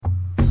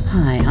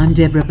Hi, I'm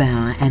Deborah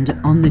Bauer, and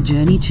on the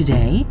journey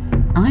today,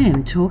 I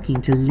am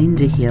talking to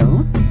Lynda Hill,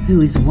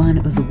 who is one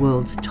of the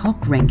world's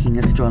top-ranking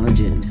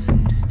astrologers.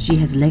 She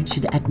has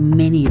lectured at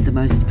many of the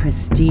most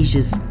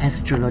prestigious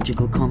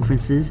astrological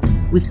conferences,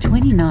 with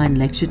 29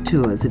 lecture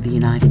tours of the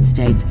United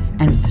States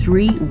and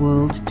 3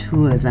 world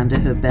tours under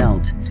her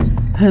belt.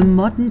 Her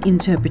modern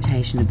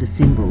interpretation of the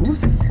symbols,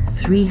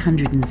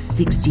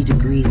 360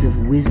 degrees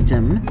of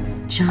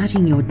wisdom,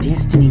 charting your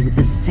destiny with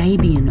the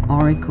Sabian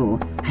Oracle,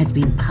 has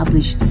been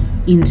published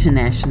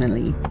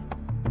internationally.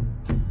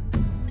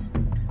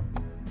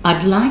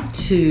 I'd like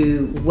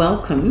to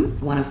welcome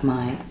one of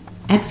my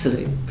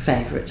absolute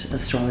favourite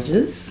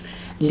astrologers,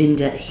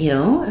 Lynda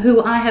Hill,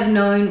 who I have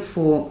known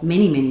for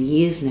many, many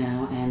years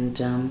now,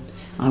 and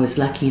I was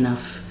lucky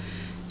enough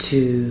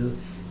to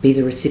be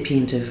the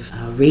recipient of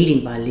a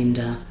reading by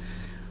Lynda.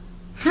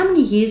 How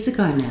many years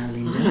ago now,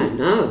 Lynda? I don't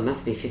know. It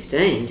must be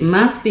 15. It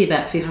must be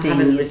about 15 years ago. I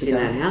haven't lived in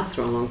that house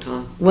for a long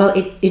time. Well,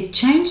 it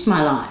changed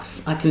my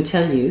life. I can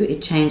tell you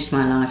it changed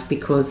my life,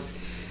 because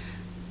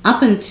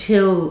up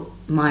until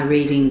my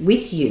reading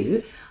with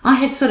you, I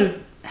had sort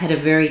of had a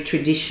very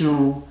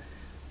traditional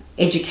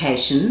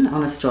education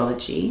on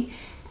astrology,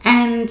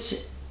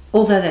 and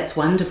although that's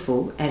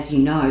wonderful, as you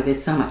know,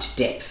 there's so much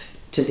depth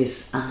to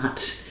this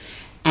art,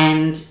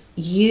 and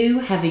you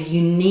have a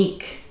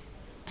unique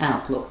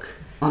outlook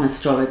on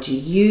astrology.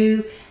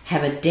 You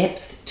have a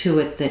depth to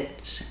it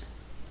that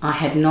I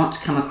had not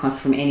come across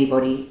from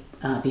anybody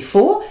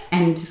before,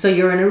 and so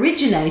you're an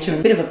originator,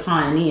 a bit of a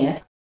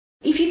pioneer.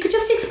 If you could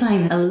just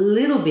explain a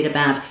little bit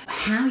about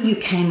how you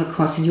came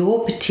across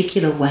your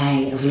particular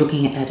way of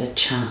looking at a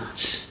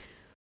chart.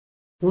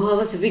 Well,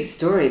 that's a big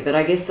story, but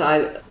I guess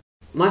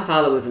my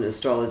father was an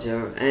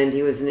astrologer, and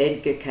he was an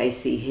Edgar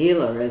Casey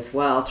healer as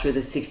well through the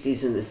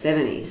 60s and the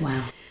 70s.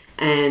 Wow.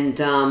 And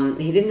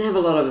he didn't have a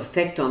lot of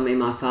effect on me,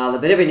 my father,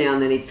 but every now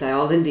and then he'd say,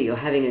 "Oh, Lynda, you're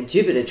having a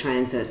Jupiter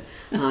transit.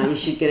 You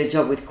should get a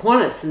job with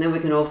Qantas, and then we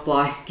can all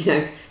fly,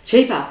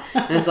 cheaper."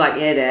 And it's like,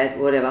 "Yeah, Dad,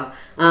 whatever."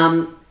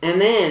 And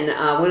then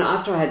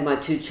after I had my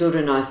 2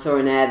 children, I saw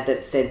an ad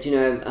that said, do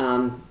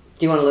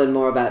you want to learn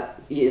more about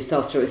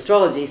yourself through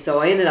astrology? So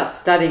I ended up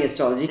studying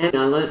astrology, and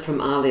I learnt from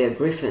Alia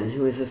Griffin,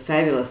 who is a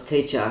fabulous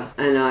teacher,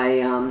 and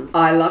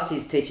I loved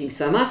his teaching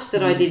so much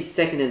that I did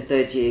 2nd and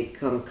 3rd year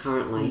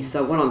concurrently.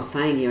 So what I'm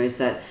saying here is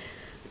that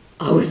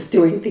I was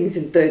doing things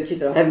in 3rd year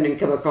that I haven't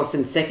come across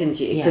in 2nd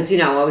year, because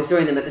I was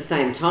doing them at the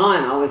same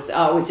time. I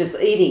was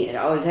just eating it.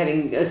 I was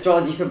having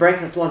astrology for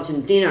breakfast, lunch,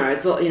 and dinner.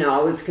 It's all,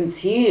 I was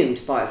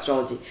consumed by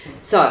astrology.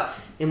 So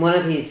in one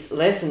of his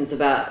lessons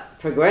about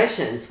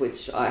progressions,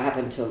 which I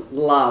happen to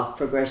love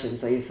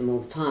progressions, I use them all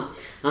the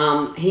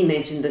time, he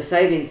mentioned the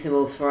Sabian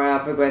symbols for our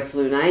progressed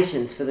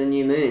lunations for the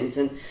new moons,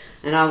 and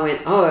I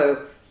went, "Oh,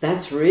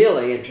 that's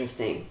really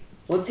interesting.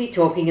 What's he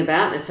talking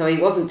about?" And so he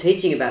wasn't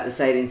teaching about the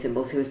Sabian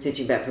symbols, he was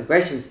teaching about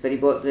progressions, but he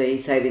brought the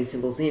Sabian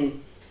symbols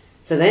in.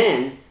 So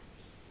then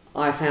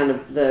I found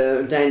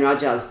the Dane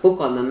Rajah's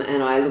book on them,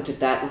 and I looked at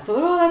that and I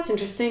thought, "Oh, that's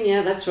interesting.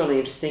 Yeah, that's really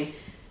interesting."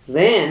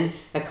 Then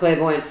a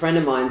clairvoyant friend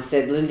of mine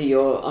said,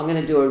 "Lynda, I'm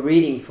going to do a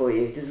reading for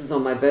you. This is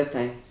on my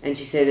birthday." And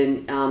she said,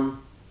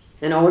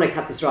 and I want to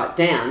cut this right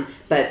down,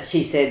 but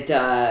she said,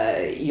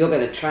 "You're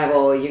going to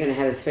travel, you're going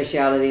to have a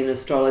speciality in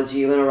astrology,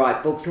 you're going to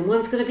write books, and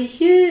one's going to be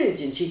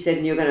huge." And she said,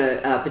 "And you're going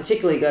to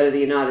particularly go to the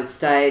United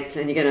States,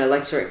 and you're going to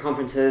lecture at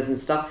conferences and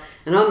stuff."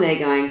 And I'm there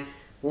going,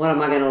 "What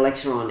am I going to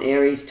lecture on?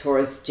 Aries,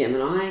 Taurus,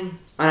 Gemini?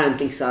 I don't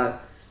think so."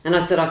 And I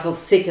said, "I feel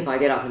sick if I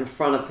get up in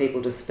front of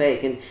people to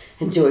speak."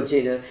 And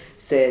Georgina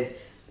said,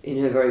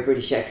 in her very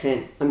British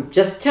accent, "I'm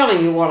just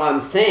telling you what I'm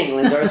saying,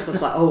 Lynda." It's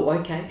just like, "Oh,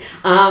 okay."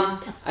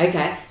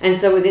 Okay. And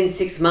so within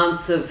 6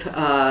 months of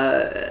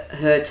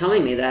her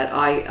telling me that,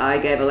 I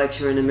gave a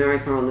lecture in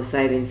America on the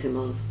Sabian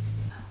symbols.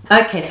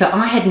 Okay, so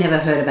I had never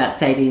heard about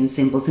Sabian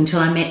symbols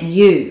until I met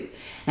you.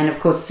 And of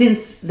course,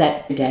 since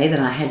that day that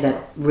I had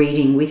that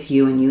reading with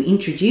you and you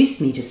introduced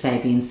me to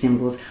Sabian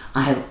symbols,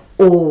 I have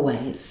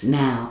always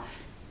now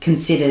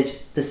considered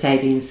the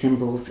Sabian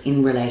symbols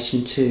in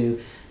relation to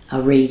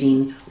a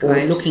reading or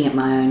looking at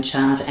my own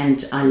chart,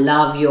 and I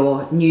love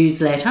your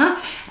newsletter,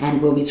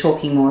 and we'll be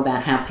talking more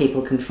about how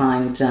people can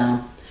find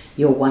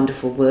your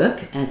wonderful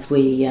work as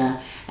we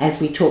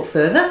talk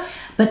further.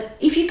 But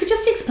if you could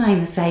just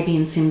explain the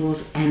Sabian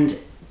symbols and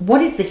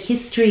what is the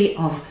history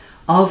of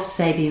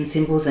Sabian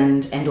symbols,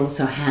 and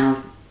also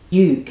how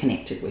you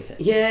connected with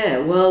it. Yeah,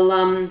 well,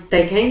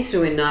 they came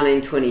through in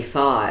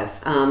 1925.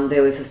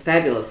 There was a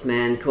fabulous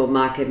man called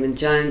Mark Edmund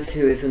Jones,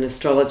 who is an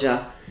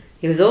astrologer.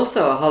 He was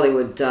also a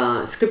Hollywood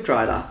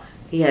scriptwriter.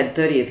 He had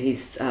 30 of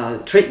his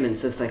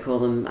treatments, as they call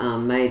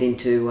them, made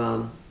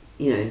into,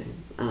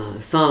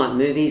 silent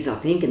movies, I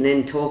think, and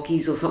then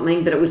talkies or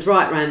something. But it was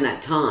right around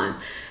that time.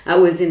 It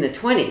was in the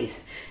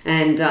 20s,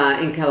 and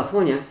in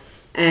California.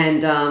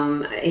 And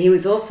he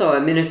was also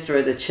a minister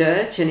of the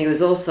church, and he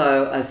was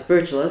also a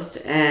spiritualist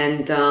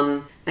and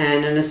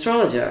an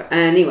astrologer.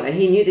 Anyway,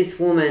 he knew this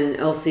woman,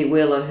 Elsie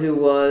Wheeler, who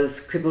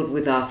was crippled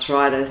with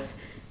arthritis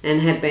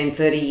and had been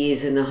 30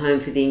 years in the home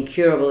for the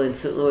incurable in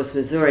St. Louis,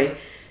 Missouri.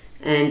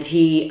 and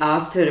he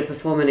asked her to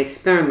perform an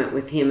experiment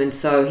with him, and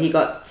so he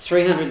got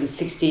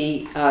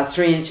 360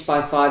 3-inch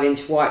by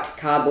 5-inch white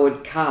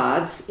cardboard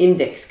cards,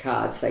 index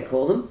cards they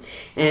call them,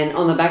 and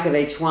on the back of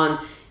each one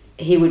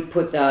he would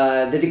put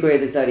the degree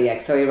of the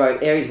zodiac. So he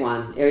wrote Aries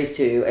 1, Aries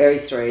 2,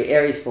 Aries 3,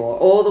 Aries 4,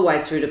 all the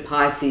way through to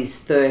Pisces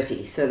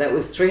 30. So that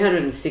was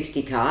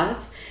 360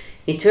 cards.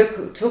 He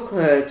took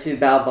her to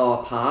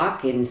Balboa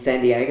Park in San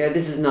Diego.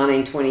 This is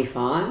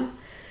 1925.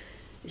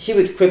 She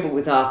was crippled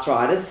with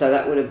arthritis, so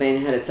that would have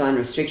had its own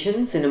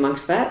restrictions in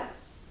amongst that,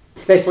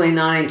 especially in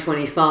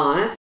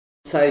 1925.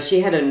 So she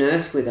had a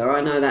nurse with her,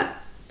 I know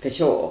that for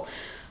sure.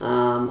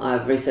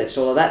 I've researched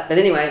all of that. But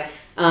anyway,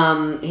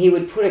 he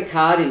would put a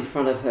card in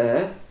front of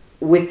her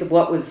with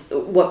what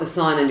the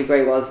sign and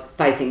degree was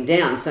facing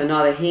down. So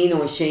neither he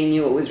nor she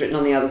knew what was written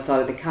on the other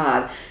side of the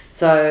card.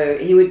 So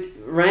he would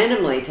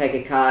randomly take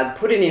a card,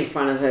 put it in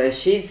front of her.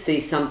 She'd see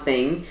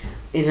something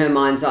in her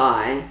mind's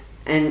eye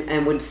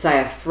and would say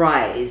a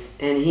phrase.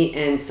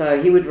 And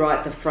so he would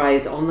write the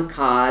phrase on the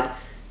card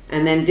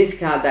and then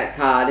discard that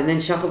card and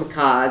then shuffle the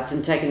cards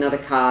and take another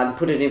card and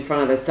put it in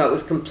front of her. So it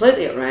was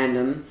completely at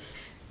random.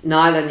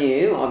 Neither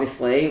knew,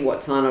 obviously,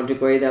 what sign or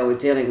degree they were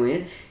dealing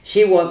with.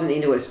 She wasn't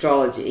into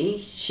astrology.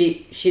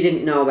 She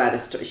didn't know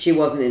about she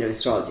wasn't into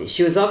astrology.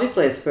 She was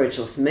obviously a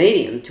spiritualist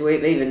medium to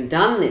have even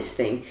done this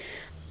thing.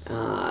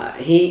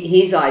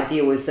 His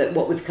idea was that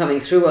what was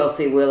coming through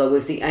Elsie Wheeler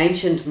was the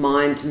ancient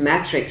mind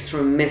matrix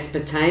from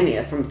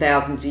Mesopotamia from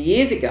thousands of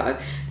years ago.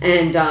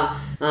 And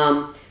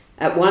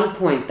at one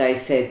point they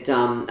said,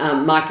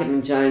 Mike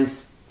Edmund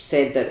Jones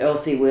said that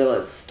Elsie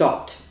Wheeler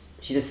stopped.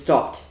 She just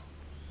stopped.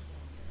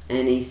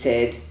 And he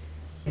said,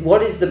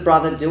 what is the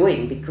brother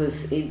doing?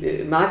 Because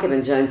Mark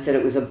Evan Jones said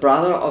it was a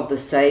brother of the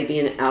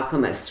Sabian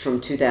alchemists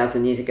from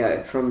 2,000 years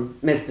ago, from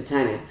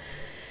Mesopotamia.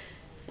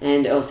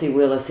 And Elsie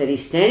Wheeler said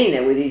he's standing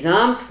there with his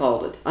arms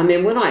folded. I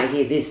mean, when I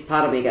hear this,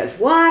 part of me goes,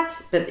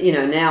 what? But,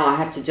 now I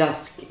have to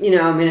just,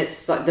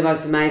 it's like the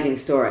most amazing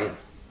story.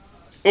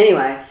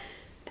 Anyway,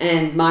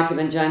 and Mark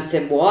Evan Jones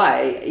said,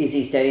 why is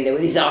he standing there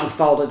with his arms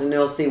folded? And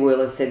Elsie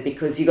Wheeler said,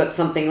 because you got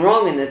something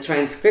wrong in the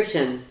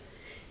transcription.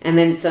 And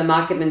then so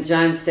Mark Edmund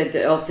Jones said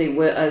to Elsie,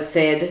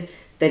 said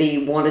that he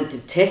wanted to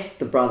test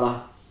the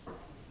brother.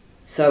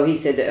 So he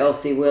said to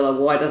Elsie Wheeler,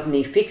 why doesn't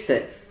he fix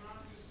it?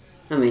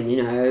 I mean,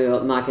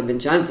 Mark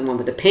Edmund Jones, the one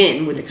with the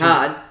pen, with the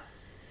card. Right.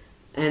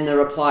 And the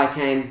reply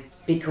came,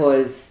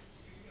 because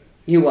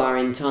you are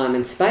in time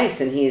and space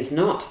and he is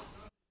not.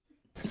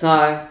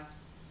 So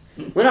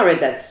when I read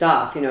that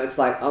stuff, it's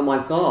like, oh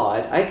my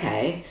God,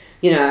 okay.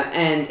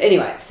 And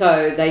anyway,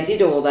 so they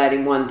did all that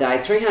in one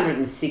day,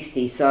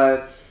 360.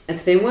 So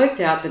it's been worked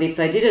out that if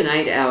they did an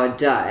 8-hour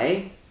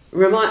day,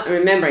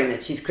 remembering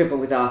that she's crippled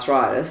with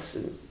arthritis,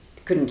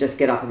 couldn't just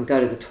get up and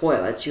go to the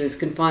toilet, she was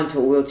confined to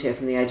a wheelchair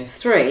from the age of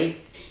 3,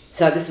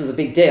 so this was a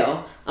big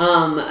deal.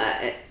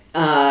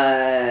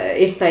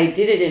 If they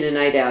did it in an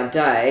 8-hour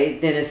day,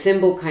 then a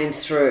symbol came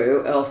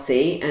through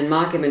Elsie, and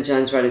Mark Evan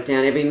Jones wrote it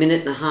down every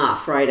minute and a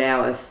half for 8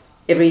 hours.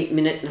 Every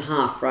minute and a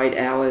half for 8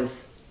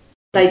 hours.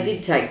 They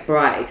did take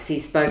breaks. He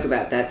spoke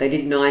about that. They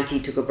did 90,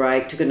 took a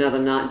break, did another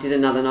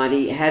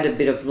 90, had a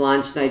bit of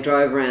lunch. They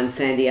drove around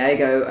San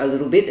Diego a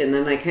little bit and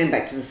then they came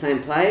back to the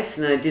same place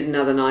and they did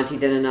another 90,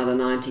 then another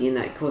 90 in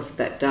that course of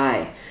that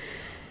day.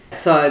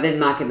 So then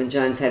Mark Evan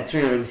Jones had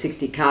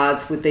 360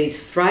 cards with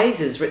these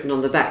phrases written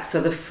on the back.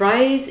 So the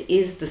phrase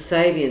is the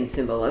Sabian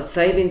symbol. A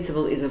Sabian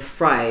symbol is a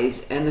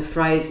phrase and the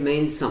phrase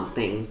means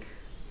something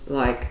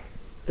like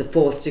the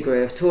 4th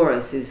degree of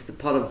Taurus is the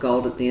pot of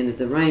gold at the end of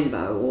the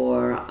rainbow,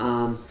 or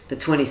the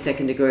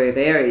 22nd degree of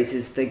Aries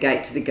is the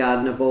gate to the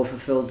garden of all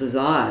fulfilled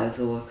desires,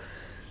 or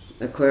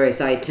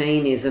Aquarius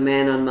 18 is a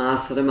man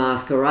unmasked at a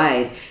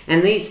masquerade.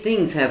 And these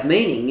things have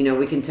meaning.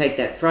 We can take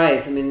that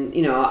phrase. I mean,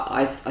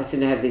 I seem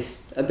to have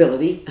this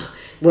ability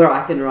where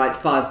I can write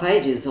 5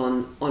 pages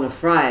on a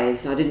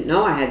phrase. I didn't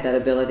know I had that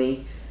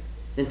ability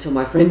until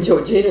my friend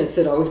Georgina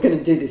said I was going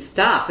to do this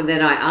stuff. And then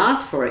I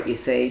asked for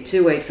it,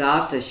 2 weeks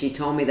after she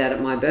told me that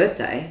at my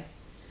birthday.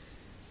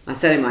 I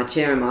sat in my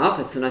chair in my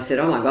office and I said,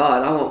 oh my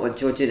God, I want what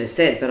Georgina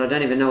said, but I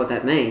don't even know what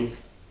that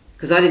means.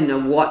 Because I didn't know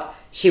what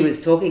she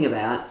was talking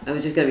about. It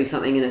was just going to be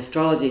something in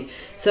astrology.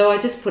 So I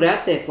just put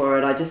out there for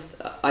it. I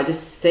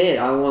just said,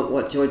 I want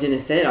what Georgina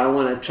said. I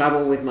want to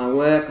travel with my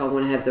work. I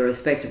want to have the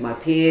respect of my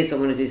peers. I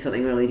want to do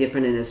something really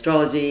different in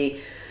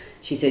astrology.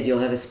 She said, you'll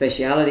have a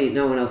speciality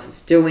no one else is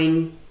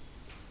doing.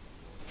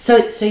 So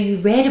you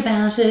read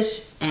about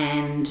it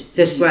and...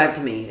 Just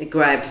grabbed me. It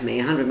grabbed me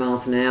 100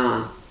 miles an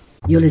hour.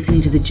 You're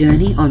listening to The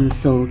Journey on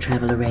Soul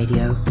Traveller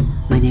Radio.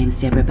 My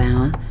name's Deborah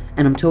Bauer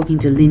and I'm talking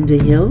to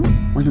Lynda Hill,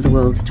 one of the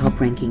world's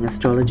top-ranking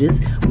astrologers.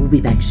 We'll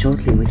be back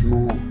shortly with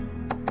more.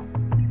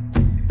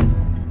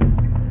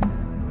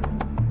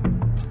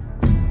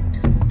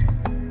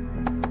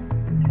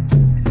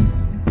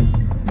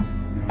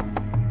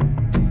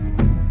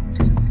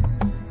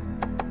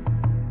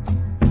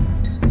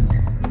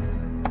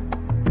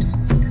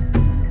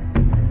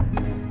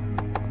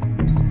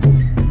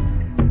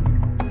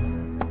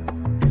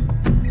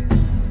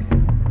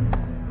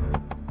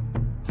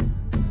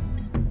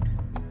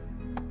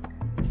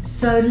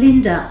 So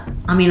Lynda,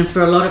 I mean,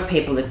 for a lot of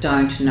people that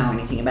don't know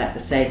anything about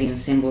the Sabian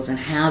symbols and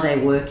how they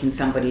work in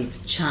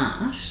somebody's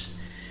chart,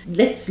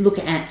 let's look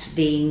at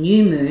the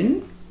new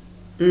moon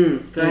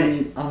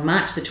on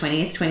March the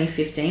 20th,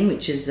 2015,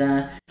 which is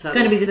going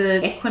to be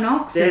the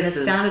equinox and the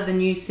start of the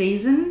new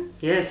season.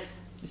 Yes.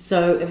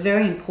 So a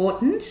very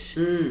important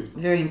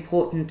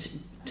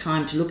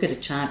time to look at a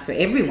chart for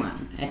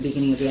everyone at the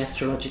beginning of the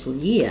astrological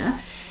year.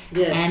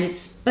 Yes. And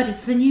it's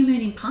the new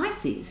moon in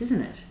Pisces,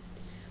 isn't it?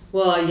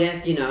 Well,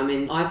 yes,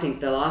 I think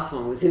the last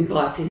one was in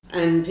Pisces,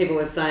 and people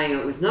were saying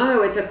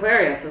it's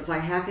Aquarius. I was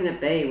like, how can it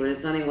be when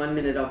it's only 1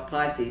 minute off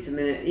Pisces? A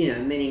minute,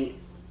 meaning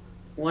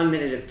 1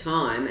 minute of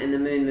time, and the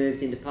moon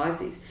moved into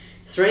Pisces.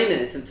 3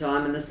 minutes of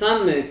time, and the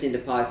sun moved into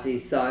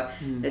Pisces. So,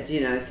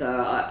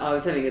 I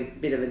was having a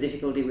bit of a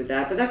difficulty with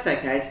that, but that's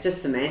okay. It's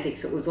just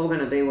semantics. It was all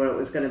going to be what it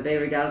was going to be,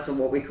 regardless of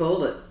what we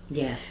called it.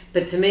 Yeah.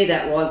 But to me,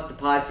 that was the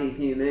Pisces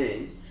new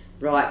moon,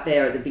 right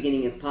there at the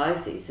beginning of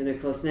Pisces. And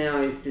of course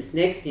now is this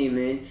next new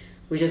moon,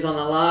 which is on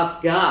the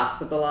last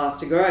gasp of the last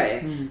degree.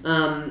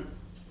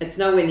 It's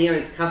nowhere near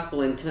as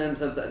cuspal in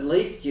terms of at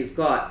least you've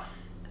got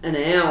an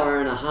hour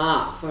and a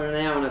half or an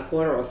hour and a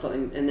quarter or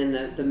something, and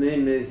then the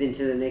moon moves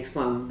into the next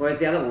one, whereas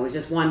the other one was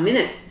just 1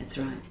 minute. That's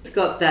right. It's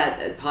got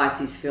that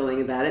Pisces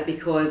feeling about it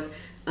because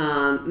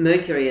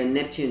Mercury and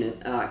Neptune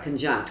are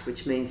conjunct,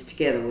 which means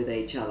together with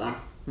each other.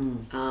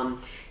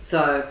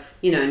 So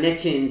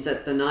Neptune's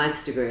at the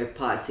 9th degree of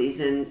Pisces,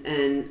 and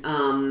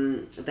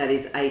that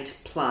is 8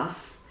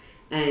 plus,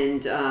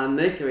 and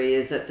Mercury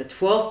is at the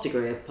 12th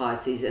degree of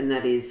Pisces, and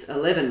that is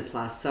 11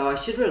 plus. So I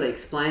should really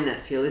explain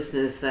that for your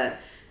listeners,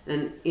 that,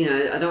 and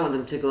I don't want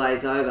them to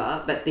glaze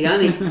over, but the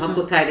only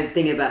complicated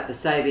thing about the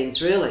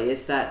Sabians really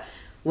is that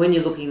when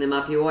you're looking them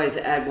up, you always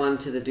add 1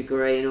 to the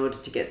degree in order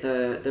to get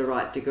the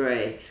right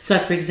degree. So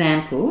for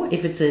example,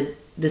 if it's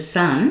the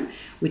sun,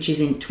 which is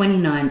in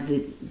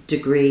 29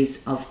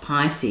 degrees of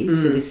Pisces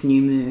for this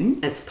new moon.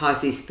 It's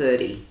Pisces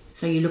 30.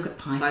 So you look at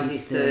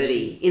Pisces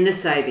 30 in the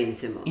Sabian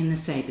symbol. In the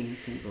Sabian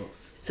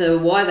symbols. So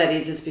why that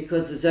is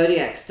because the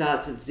zodiac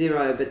starts at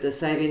 0, but the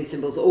Sabian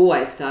symbols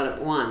always start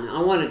at 1.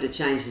 I wanted to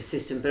change the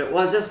system, but it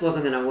just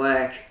wasn't going to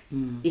work.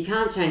 You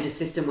can't change a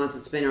system once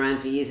it's been around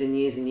for years and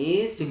years and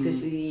years,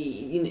 because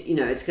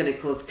it's going to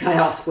cause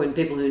chaos when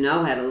people who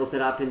know how to look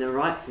it up in the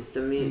right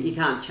system. You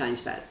can't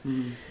change that.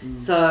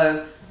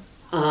 So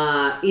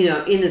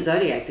in the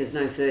zodiac there's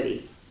no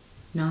 30.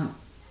 No.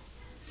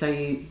 So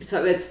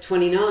it's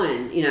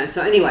 29.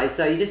 So anyway,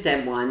 so you just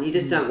add 1. You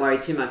just don't worry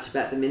too much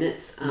about the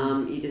minutes.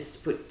 You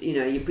just put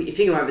you put your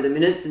finger over the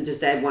minutes and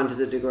just add 1 to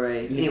the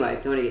degree. Anyway,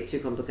 don't want to get too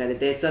complicated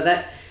there. So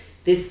that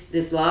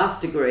this last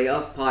degree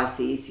of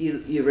Pisces,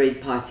 you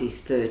read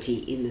Pisces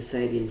 30 in the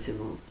Sabian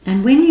symbols.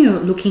 And when you're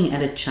looking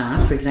at a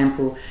chart, for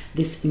example,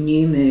 this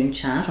new moon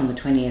chart on the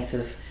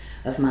 20th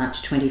of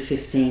March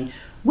 2015,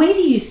 where do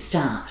you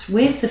start?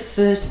 Where's the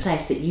first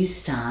place that you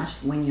start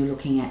when you're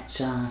looking at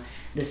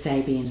the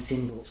Sabian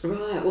symbols?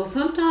 Right. Well,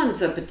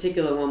 sometimes a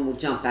particular one will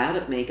jump out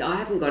at me. I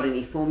haven't got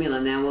any formula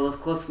now. Well, of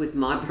course, with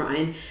my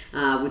brain,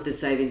 with the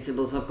Sabian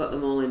symbols, I've got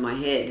them all in my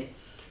head.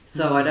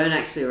 So I don't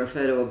actually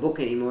refer to a book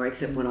anymore,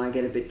 except when I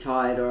get a bit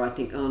tired or I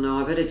think, oh no,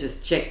 I better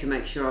just check to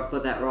make sure I've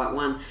got that right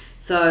one.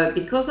 So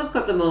because I've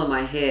got them all in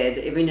my head,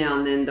 every now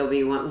and then there'll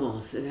be one,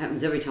 well, it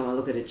happens every time I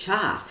look at a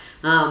chart.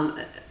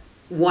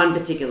 One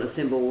particular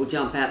symbol will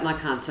jump out and I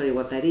can't tell you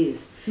what that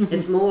is.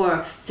 It's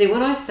more, see,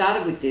 when I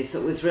started with this,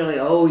 it was really,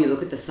 you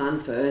look at the sun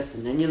first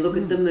and then you look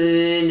at the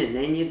moon and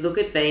then you look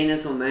at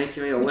Venus or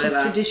Mercury or whatever.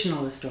 Which is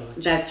traditional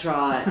astrology. That's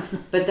right.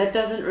 But that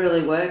doesn't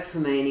really work for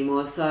me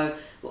anymore. So,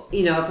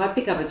 if I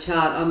pick up a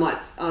chart, I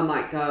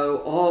might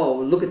go,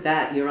 look at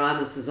that,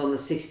 Uranus is on the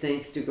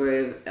 16th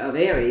degree of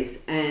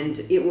Aries, and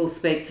it will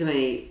speak to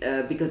me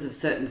because of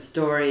certain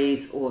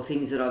stories or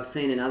things that I've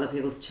seen in other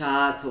people's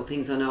charts or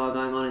things I know are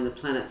going on in the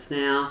planets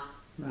now.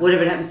 Right.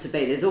 Whatever it happens to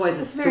be, there's always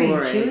a story.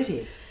 Very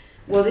intuitive.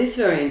 Well, it is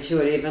very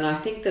intuitive, and I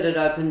think that it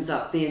opens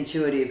up the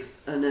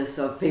intuitiveness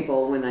of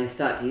people when they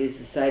start to use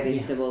the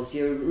Sabian symbols.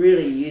 You're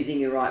really using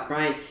your right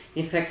brain.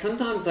 In fact,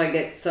 sometimes I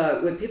get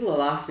when people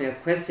will ask me a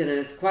question, and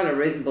it's quite a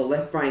reasonable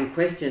left brain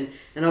question,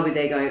 and I'll be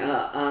there going,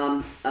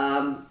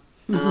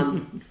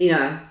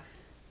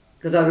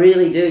 because I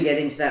really do get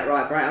into that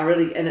right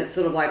brain. And it's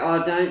sort of like,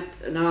 I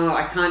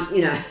can't,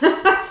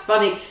 It's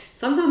funny.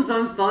 Sometimes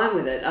I'm fine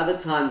with it. Other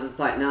times it's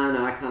like, no,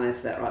 I can't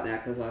answer that right now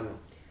because I'm,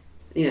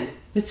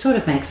 It sort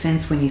of makes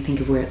sense when you think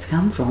of where it's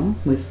come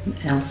from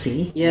with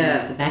Elsie.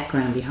 Yeah. The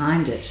background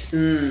behind it.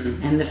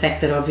 And the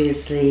fact that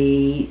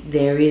obviously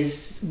there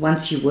is,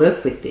 once you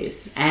work with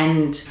this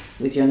and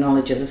with your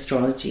knowledge of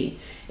astrology,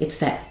 it's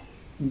that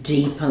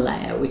deeper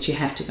layer which you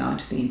have to go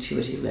into the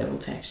intuitive level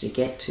to actually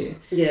get to.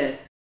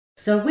 Yes.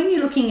 So when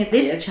you're looking at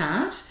this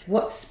chart,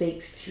 what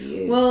speaks to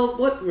you? Well,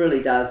 what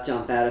really does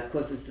jump out, of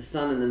course, is the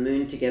sun and the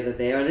moon together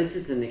there. And this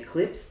is an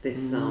eclipse,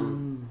 this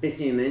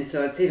new moon,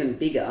 so it's even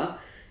bigger.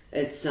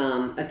 It's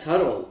a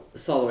total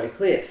solar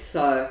eclipse,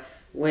 so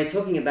we're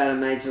talking about a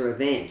major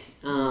event.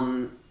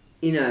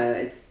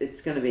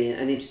 it's going to be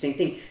an interesting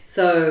thing.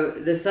 So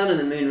the sun and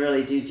the moon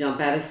really do jump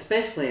out,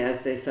 especially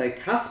as they're so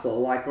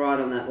cuspal, like right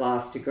on that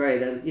last degree.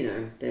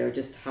 They're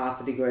just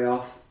half a degree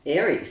off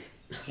Aries.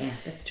 Yeah,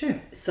 that's true.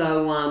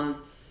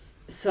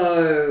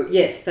 So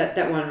yes,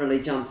 that one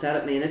really jumps out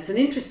at me, and it's an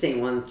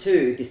interesting one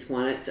too. This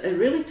one, it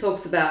really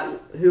talks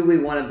about who we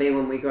want to be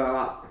when we grow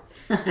up,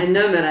 and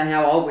no matter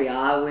how old we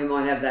are, we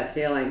might have that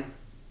feeling.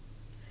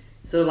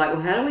 Sort of like,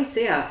 well, how do we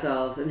see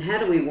ourselves, and how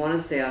do we want to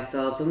see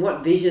ourselves, and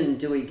what vision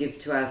do we give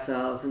to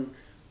ourselves, and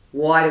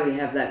why do we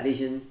have that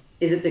vision?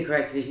 Is it the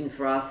correct vision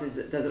for us?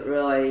 Does it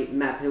really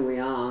map who we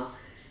are?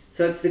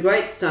 So it's the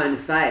great stone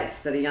face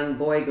that a young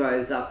boy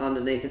grows up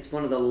underneath. It's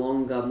one of the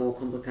longer, more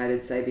complicated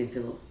Sabian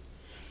symbols.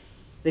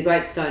 The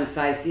great stone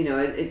face,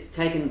 it's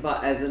taken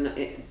as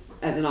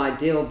an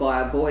ideal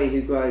by a boy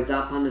who grows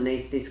up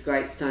underneath this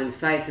great stone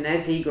face, and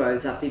as he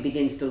grows up, he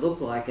begins to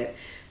look like it.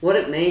 What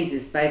it means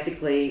is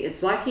basically,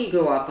 it's like he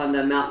grew up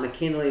under Mount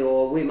McKinley,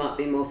 or we might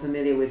be more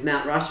familiar with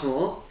Mount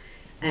Rushmore.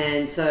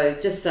 And so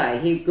just say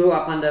he grew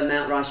up under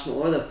Mount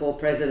Rushmore, the 4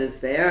 presidents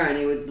there, and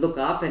he would look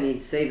up and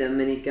he'd see them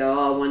and he'd go,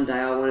 oh, one day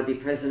I want to be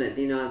president of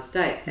the United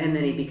States. And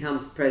then he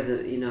becomes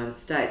president of the United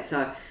States.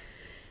 So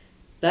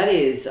that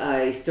is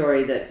a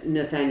story that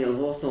Nathaniel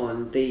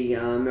Hawthorne, the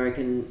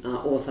American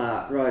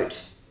author,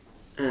 wrote.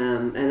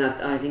 And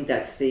I think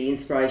that's the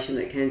inspiration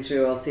that came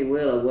through Elsie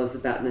Wheeler, was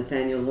about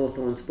Nathaniel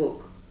Hawthorne's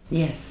book.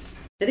 Yes.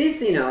 It is,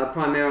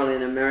 primarily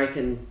an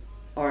American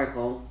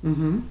oracle.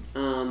 Mm-hmm.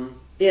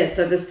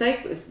 So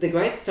the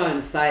great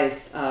stone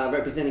face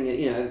representing,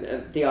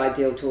 the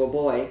ideal to a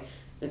boy.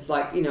 It's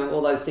like,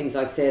 all those things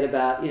I said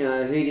about,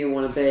 who do you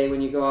want to be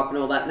when you grow up and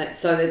all that.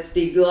 So it's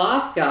the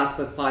last gasp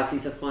of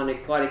Pisces. I find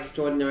it quite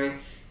extraordinary.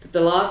 But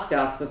the last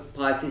gasp of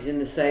Pisces in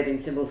the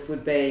Sabian symbols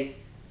would be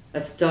a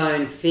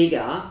stone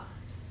figure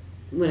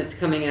when it's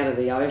coming out of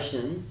the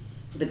ocean.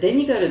 But then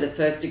you go to the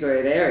first degree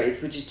of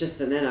Aries, which is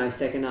just a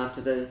nanosecond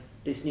after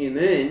this new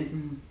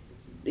moon.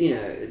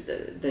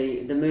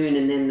 The moon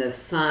and then the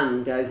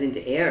sun goes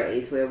into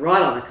Aries. We're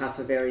right on the cusp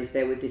of Aries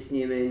there with this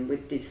new moon,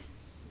 with this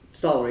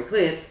solar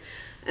eclipse.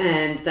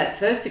 And that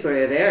first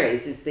degree of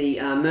Aries is the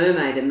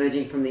mermaid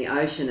emerging from the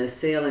ocean as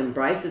Seal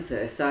embraces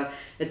her. So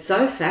it's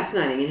so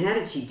fascinating. And how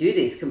did she do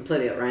this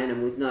completely at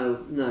random with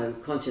no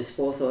conscious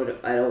forethought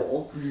at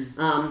all?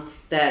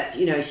 That,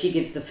 she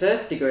gives the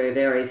first degree of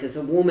Aries as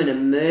a woman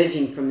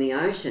emerging from the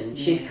ocean.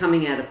 Yeah. She's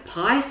coming out of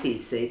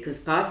Pisces, see, because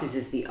Pisces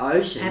is the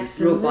ocean,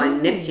 ruled by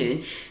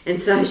Neptune. And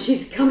so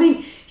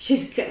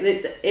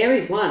the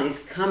Aries 1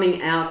 is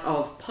coming out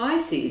of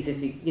Pisces,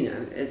 if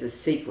as a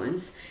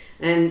sequence.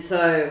 And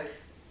so,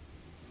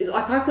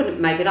 I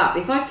couldn't make it up.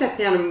 If I sat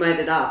down and made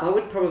it up, I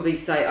would probably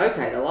say,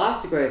 okay, the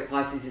last degree of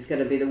Pisces is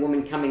going to be the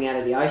woman coming out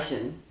of the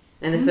ocean,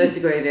 and the first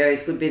degree of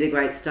Aries would be the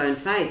great stone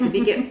face. If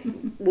you get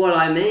what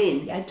I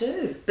mean. I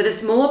do. But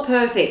it's more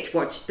perfect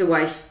the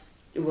way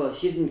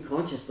she didn't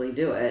consciously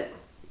do it.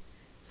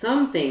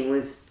 Something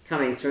was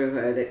coming through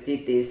her that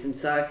did this. And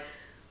so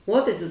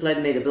what this has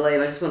led me to believe,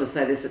 I just want to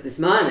say this at this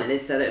moment,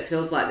 is that it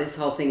feels like this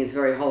whole thing is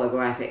very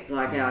holographic.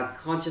 Like our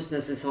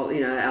consciousness is,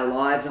 our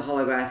lives are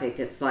holographic.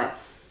 It's like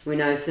we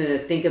no sooner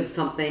think of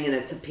something and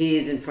it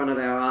appears in front of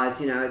our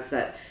eyes. It's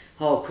that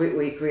whole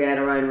we create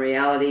our own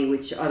reality,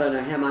 which I don't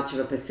know how much of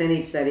a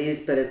percentage that is,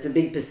 but it's a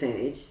big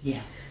percentage.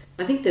 Yeah.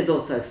 I think there's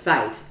also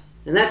fate.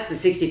 And that's the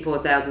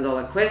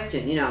 $64,000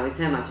 question, is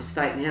how much is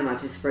fate and how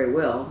much is free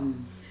will.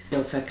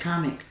 Also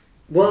karmic.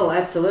 Well,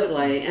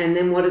 absolutely. And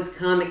then what does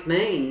karmic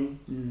mean?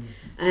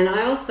 And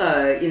I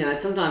also,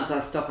 sometimes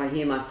I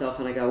hear myself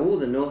and I go, oh,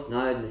 the North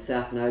Node and the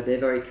South Node, they're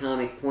very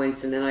karmic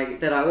points. And then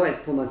I always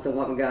pull myself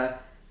up and go,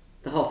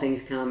 the whole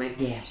thing's karmic.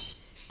 Yeah.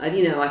 I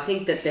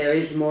think that there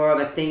is more of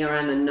a thing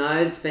around the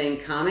nodes being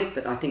karmic,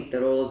 but I think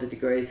that all of the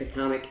degrees are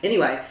karmic.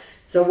 Anyway,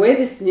 so where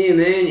this new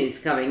moon is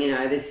coming,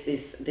 this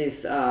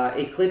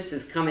eclipse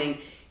is coming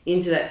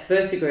into that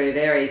first degree of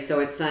Aries, so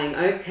it's saying,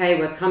 okay,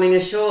 we're coming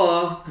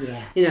ashore.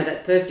 Yeah.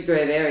 That first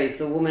degree of Aries,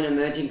 the woman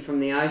emerging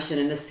from the ocean,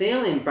 and the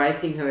seal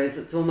embracing her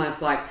it's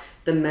almost like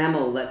the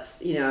mammal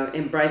that's,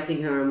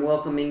 embracing her and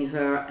welcoming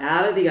her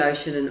out of the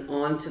ocean and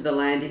onto the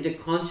land into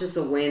conscious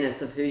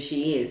awareness of who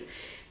she is.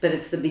 But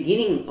it's the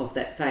beginning of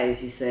that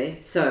phase, you see.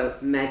 So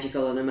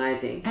magical and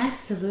amazing.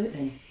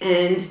 Absolutely.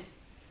 And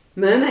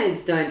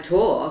mermaids don't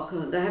talk.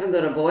 They haven't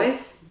got a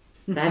voice.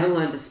 They haven't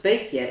learned to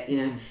speak yet,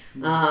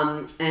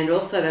 And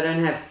also they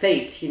don't have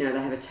feet, they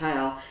have a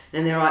tail.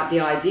 And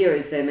the idea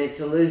is they're meant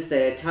to lose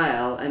their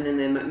tail and then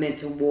they're meant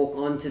to walk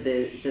onto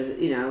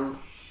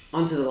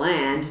onto the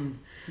land.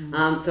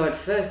 So at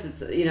first,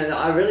 it's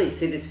I really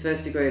see this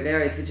first degree of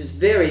Aries, which is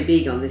very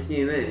big on this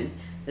new moon.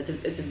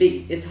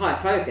 It's high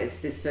focus,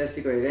 this first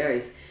degree of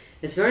Aries.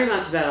 It's very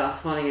much about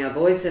us finding our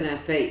voice and our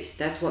feet.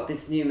 That's what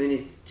this new moon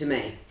is to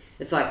me.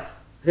 It's like,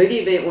 who do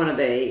you want to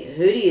be?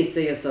 Who do you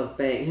see yourself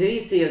being? Who do you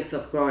see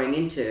yourself growing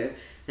into?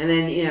 And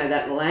then,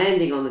 that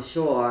landing on the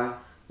shore,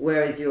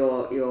 where is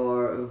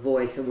your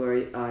voice and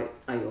where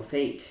are your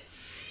feet?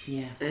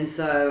 Yeah. And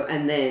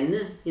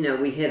then,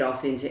 we head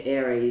off into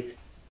Aries.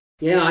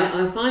 Yeah,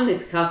 I find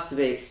this cusp to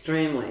be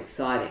extremely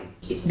exciting.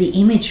 The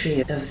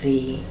imagery of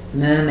the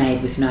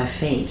mermaid with no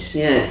feet,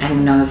 Yes.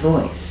 and no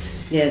voice,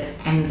 Yes.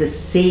 and the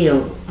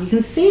seal, you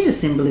can see the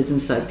symbolism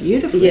so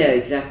beautifully. Yeah,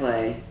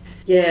 exactly.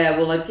 Yeah,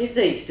 well, it gives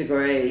each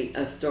degree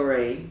a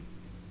story,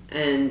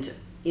 and,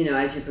 you know,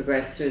 as you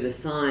progress through the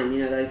sign,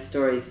 you know, those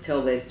stories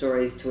tell their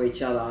stories to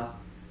each other.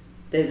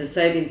 There's a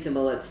Sabian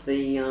symbol, it's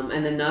the,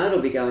 and the node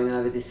will be going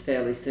over this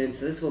fairly soon,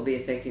 so this will be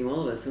affecting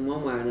all of us in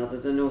one way or another.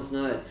 The North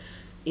Node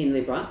in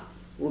Libra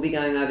will be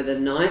going over the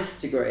 9th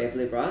degree of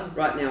Libra.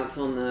 Right now it's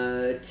on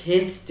the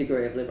 10th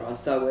degree of Libra,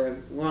 so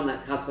we're on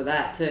that cusp of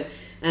that too.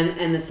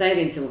 And the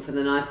Sabian symbol for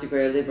the 9th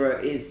degree of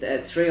Libra is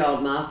that 3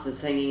 old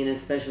masters hanging in a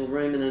special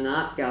room in an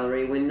art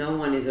gallery. When no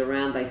one is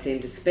around, they seem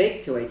to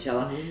speak to each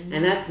other.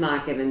 And that's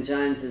Mark Evan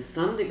Jones's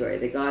sun degree,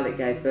 the guy that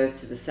gave birth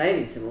to the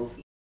Sabian symbols.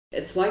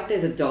 It's like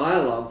there's a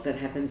dialogue that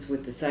happens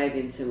with the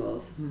Sabian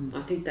symbols.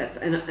 I think that's...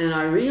 And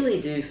I really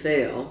do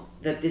feel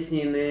that this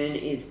new moon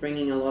is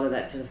bringing a lot of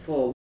that to the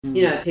fore.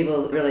 You know,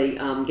 people really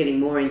getting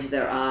more into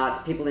their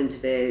art, people into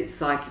their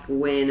psychic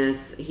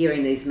awareness,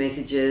 hearing these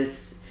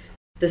messages.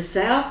 The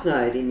South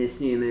Node in this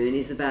new moon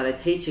is about a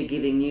teacher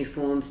giving new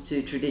forms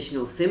to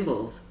traditional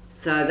symbols.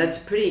 So that's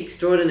pretty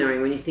extraordinary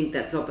when you think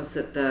that's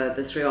opposite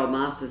the 3 old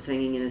masters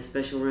hanging in a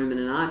special room in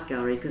an art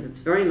gallery, because it's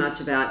very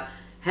much about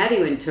how do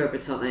you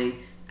interpret something,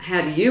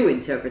 how do you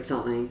interpret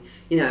something?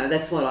 You know,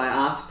 that's what I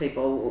ask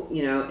people.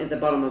 You know, at the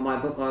bottom of my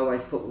book I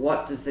always put,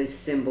 what does this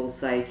symbol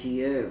say to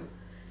you?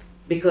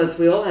 Because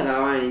we all have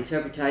our own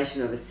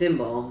interpretation of a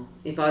symbol.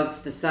 If I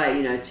was to say,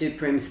 you know, 2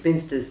 prim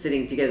spinsters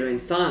sitting together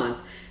in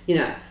silence, you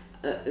know,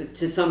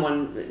 to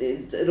someone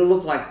it'll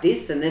look like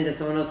this, and then to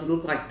someone else it'll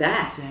look like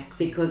that.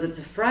 Exactly. Because it's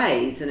a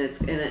phrase, and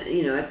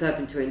you know, it's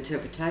open to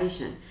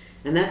interpretation,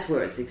 and that's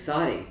where it's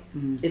exciting.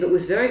 If it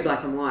was very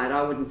black and white,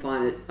 I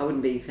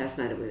wouldn't be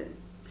fascinated with it.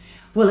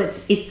 Well,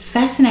 it's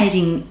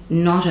fascinating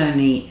not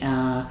only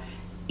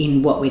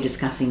in what we're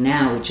discussing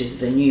now, which is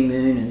the new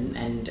moon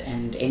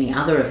and any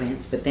other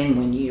events, but then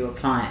when you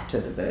apply it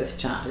to the birth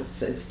chart,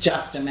 it's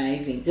just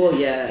amazing. Well,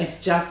 yeah.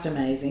 It's just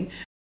amazing.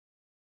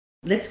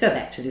 Let's go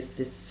back to this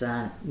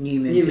new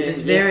moon, because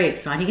it's very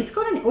exciting. It's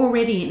got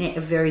already a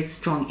very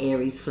strong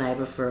Aries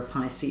flavour for a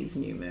Pisces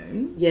new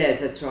moon. Yes,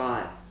 that's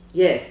right.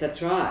 There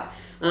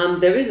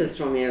is a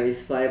strong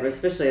Aries flavour,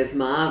 especially as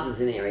Mars is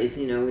in Aries,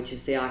 you know, which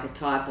is the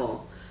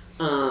archetypal...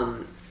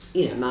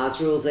 you know, Mars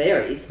rules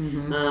Aries,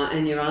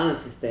 and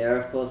Uranus is there,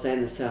 of course,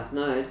 and the South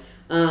Node.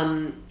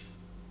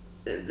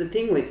 The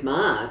thing with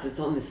Mars, it's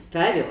on this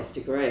fabulous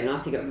degree, and I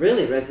think it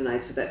really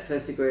resonates with that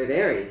first degree of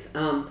Aries.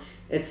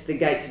 It's the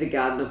gate to the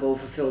garden of all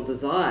fulfilled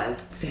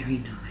desires. Very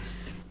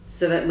nice.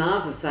 So that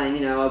Mars is saying, you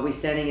know, are we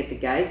standing at the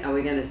gate? Are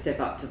we going to step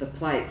up to the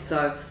plate?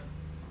 So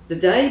the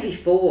day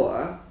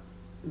before,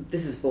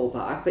 this is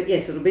ballpark, but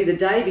yes, it'll be the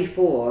day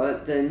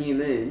before the new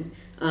moon,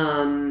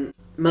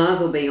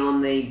 Mars will be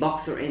on the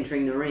boxer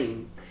entering the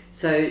ring.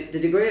 So the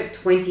degree of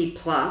 20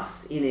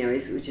 plus in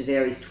Aries, which is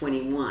Aries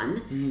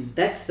 21,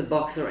 that's the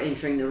boxer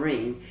entering the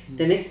ring.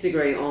 The next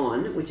degree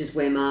on, which is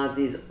where Mars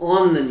is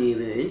on the new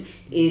moon,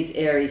 is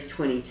Aries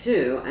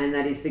 22, and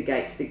that is the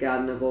gate to the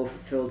garden of all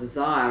fulfilled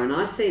desire. And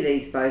I see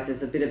these both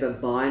as a bit of a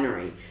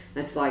binary.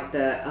 It's like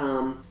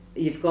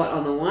you've got,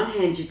 on the one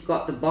hand, you've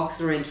got the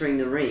boxer entering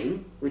the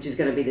ring, which is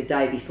going to be the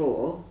day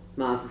before.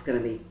 Mars is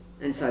going to be...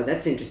 And so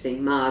that's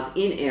interesting. Mars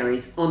in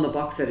Aries on the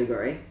boxer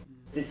degree.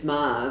 This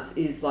Mars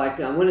is like,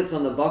 when it's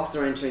on the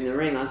boxer entering the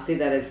ring, I see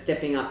that as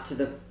stepping up to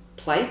the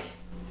plate.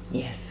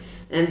 Yes.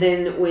 And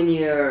then when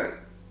you're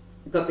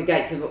got the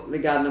gate to the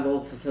garden of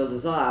all fulfilled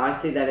desire, I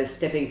see that as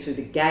stepping through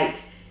the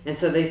gate. And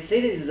so they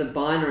see this as a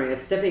binary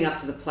of stepping up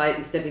to the plate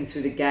and stepping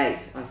through the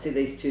gate. I see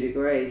these 2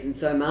 degrees. And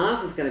so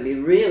Mars is going to be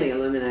really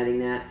illuminating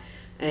that.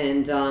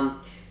 And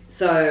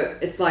so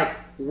it's like,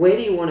 where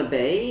do you want to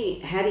be?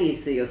 How do you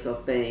see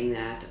yourself being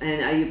that?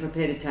 And are you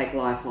prepared to take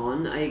life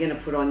on? Are you going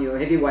to put on your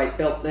heavyweight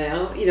belt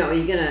now? You know, are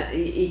you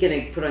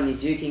going to put on your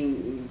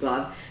duking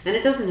gloves? And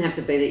it doesn't have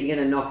to be that you're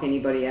going to knock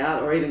anybody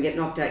out or even get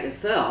knocked out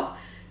yourself.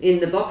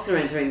 In the boxer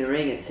entering the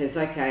ring, it says,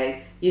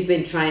 okay, you've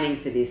been training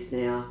for this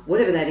now.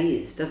 Whatever that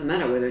is, doesn't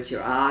matter whether it's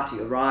your art or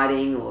your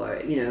writing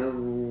or, you know,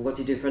 what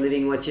you do for a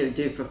living, what you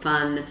do for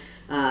fun,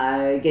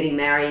 getting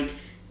married,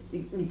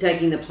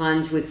 taking the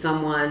plunge with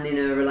someone in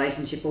a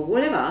relationship or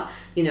whatever.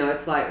 You know,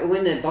 it's like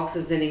when the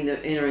boxer's entering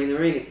the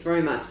ring, it's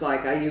very much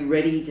like, are you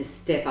ready to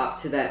step up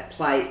to that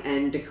plate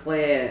and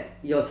declare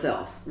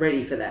yourself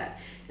ready for that?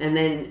 And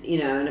then, you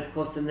know, and of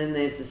course, and then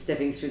there's the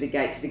stepping through the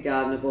gate to the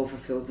garden of all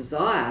fulfilled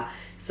desire.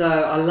 So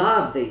I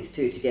love these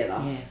 2 together.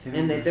 Yeah,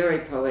 and they're very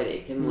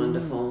poetic and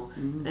wonderful.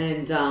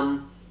 And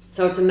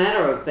so it's a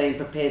matter of being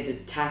prepared to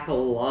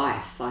tackle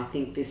life. I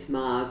think this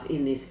Mars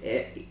in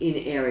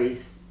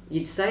Aries,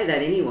 you'd say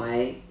that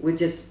anyway, with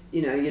just,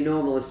 you know, your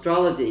normal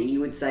astrology, you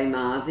would say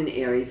Mars in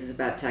Aries is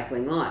about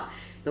tackling life.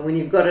 But when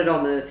you've got it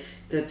on the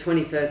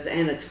 21st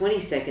and the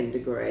 22nd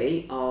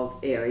degree of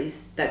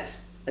Aries,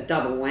 that's a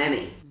double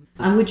whammy.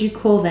 And would you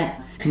call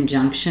that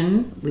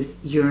conjunction with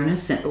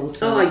Uranus that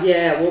also... Oh,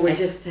 yeah. Well, we're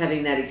just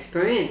having that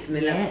experience. I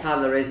mean, Yes. that's part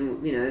of the reason,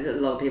 a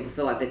lot of people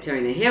feel like they're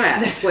tearing their hair out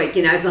this week,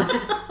 It's like...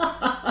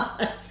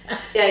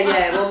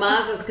 Yeah. Well,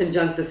 Mars is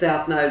conjunct the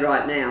South Node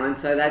right now, and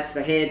so that's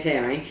the hair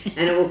tearing,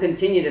 and it will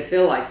continue to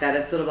feel like that.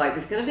 It's sort of like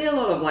there's going to be a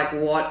lot of like,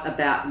 what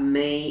about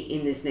me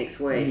in this next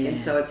week? Yeah. And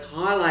so it's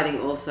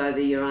highlighting also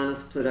the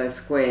Uranus-Pluto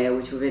square,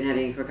 which we've been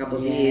having for a couple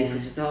of years,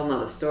 which is a whole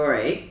other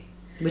story.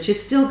 Which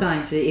is still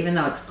going to, even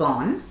though it's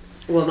gone.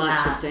 Well, March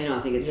 15, I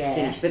think it's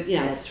finished, but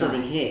it's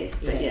splitting hairs.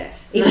 But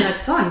even though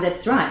it's gone,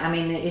 that's right. I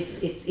mean,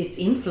 it's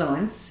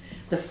influence,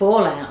 the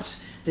fallout,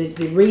 the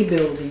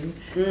rebuilding,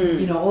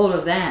 all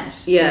of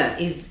that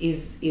is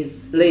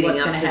leading what's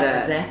up going to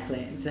happen. that.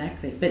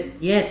 Exactly. But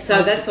yes,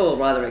 so that's all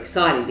rather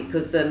exciting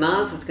because the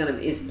Mars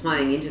is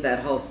playing into that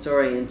whole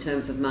story in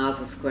terms of Mars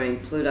is squaring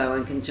Pluto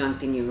and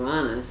conjuncting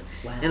Uranus.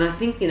 Wow. And I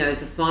think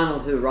as the final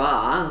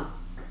hurrah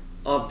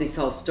of this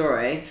whole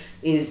story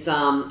is,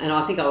 and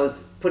I think I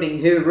was putting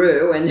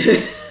hooroo and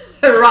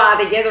hurrah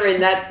together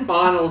in that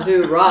final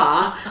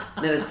hurrah.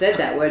 Never said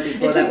that word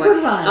before. It's that a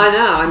good one. I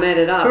know, I made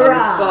it up Hurrah. on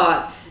the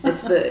spot.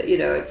 It's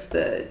it's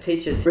the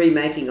teacher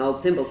remaking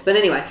old symbols. But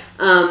anyway,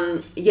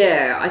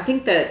 I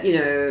think that,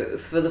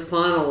 for the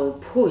final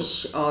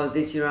push of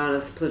this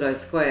Uranus-Pluto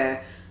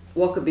square,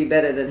 what could be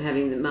better than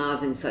having the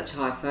Mars in such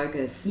high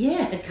focus?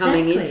 Yeah, exactly.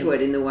 Coming into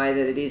it in the way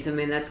that it is. I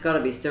mean, that's got to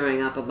be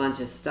stirring up a bunch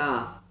of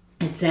stuff.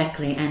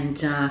 Exactly,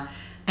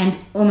 and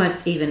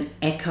almost even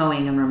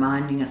echoing and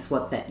reminding us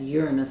what that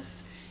Uranus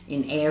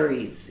in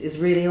Aries is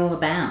really all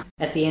about.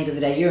 At the end of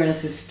the day,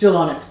 Uranus is still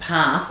on its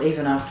path,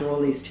 even after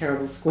all these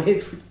terrible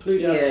squares with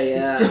Pluto.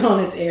 Yeah. It's still on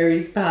its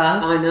Aries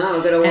path. I know,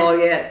 we've got a while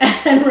yet.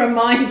 And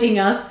reminding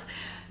us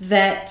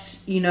that,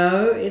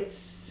 it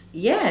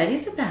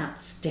is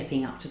about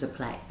stepping up to the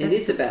plate. It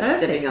is about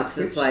stepping up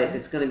to the plate.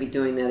 It's going to be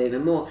doing that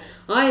even more.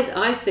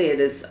 I see it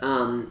as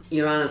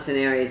Uranus in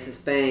Aries as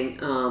being,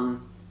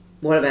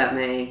 what about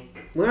me?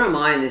 Where am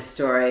I in this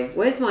story?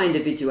 Where's my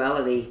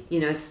individuality?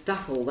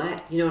 Stuff all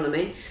that. You know what I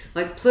mean?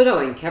 Like Pluto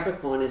in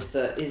Capricorn is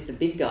the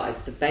big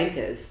guys, the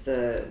bankers,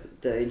 the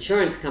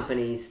insurance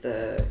companies,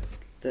 the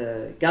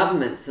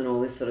governments, and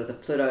all this sort of the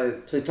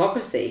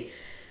plutocracy,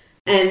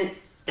 and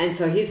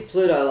so here's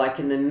Pluto like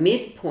in the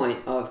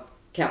midpoint of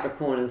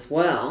Capricorn as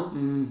well.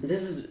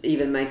 This is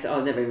even makes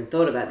I've never even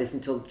thought about this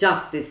until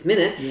just this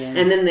minute.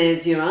 And then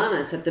there's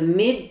Uranus at the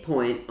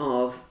midpoint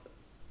of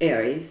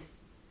Aries,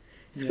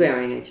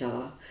 squaring each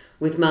other,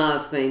 with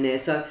Mars being there.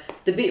 So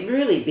the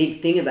really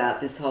big thing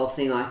about this whole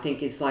thing, I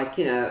think, is like,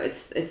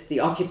 it's the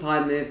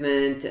Occupy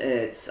movement.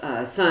 It's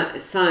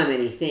so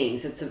many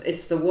things.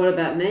 It's the what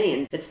about me,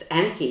 and it's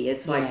anarchy.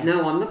 It's like,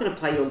 no, I'm not going to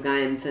play your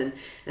games.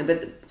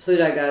 But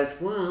Pluto goes,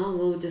 well,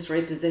 we'll just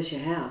repossess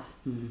your house.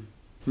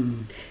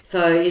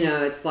 So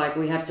it's like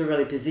we have to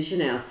really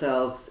position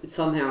ourselves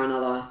somehow or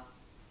another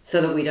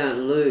so that we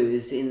don't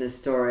lose in the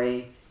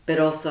story, but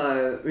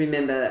also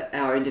remember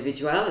our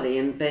individuality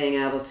and being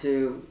able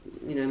to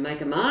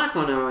make a mark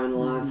on our own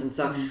lives. And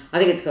so I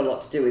think it's got a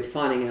lot to do with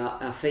finding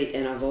our feet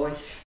and our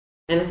voice.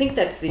 And I think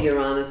that's the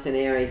Uranus and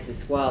Aries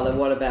as well. The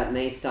what about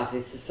me stuff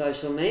is the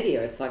social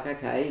media. It's like,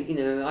 okay,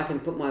 I can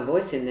put my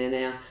voice in there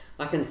now.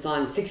 I can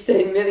sign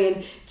 16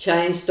 million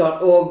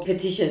change.org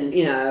petition,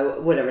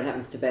 whatever it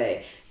happens to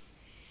be.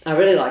 I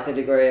really like the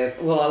degree of,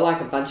 I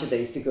like a bunch of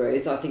these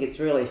degrees. I think it's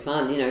really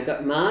fun.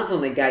 Got Mars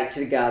on the gate to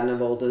the garden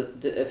of all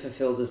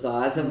fulfilled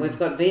desires, and we've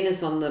got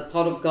Venus on the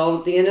pot of gold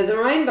at the end of the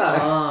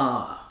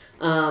rainbow.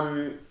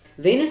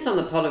 Venus on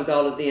the pot of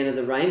gold at the end of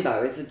the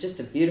rainbow is just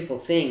a beautiful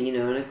thing,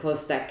 and of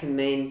course that can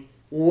mean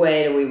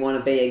where do we want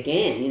to be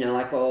again,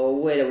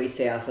 where do we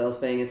see ourselves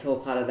being? It's all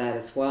part of that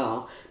as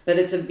well. But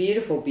it's a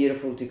beautiful,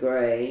 beautiful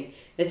degree.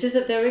 It's just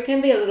that there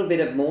can be a little bit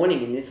of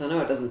mourning in this. I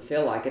know it doesn't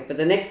feel like it, but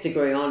the next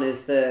degree on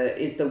is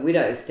the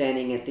widow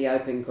standing at the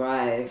open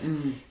grave.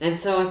 And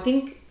so I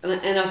think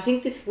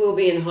this will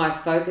be in high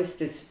focus,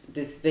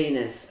 this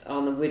Venus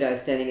on the widow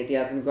standing at the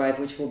open grave,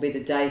 which will be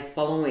the day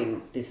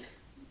following this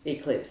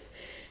eclipse.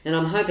 And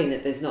I'm hoping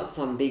that there's not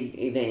some big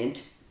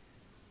event.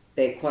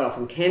 There quite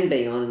often can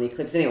be on an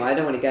eclipse. Anyway, I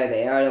don't want to go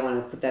there. I don't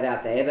want to put that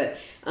out there. But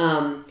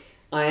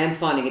I am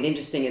finding it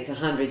interesting. It's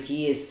 100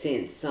 years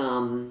since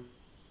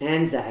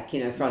Anzac,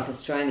 for us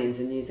Australians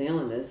and New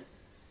Zealanders.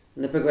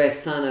 And the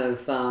progressed son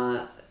of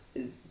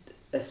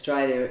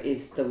Australia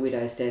is the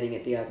widow standing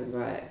at the open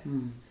grave.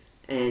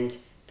 And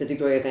the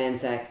degree of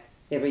Anzac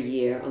every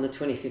year on the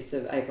 25th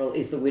of April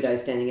is the widow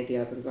standing at the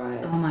open grave.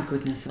 Oh my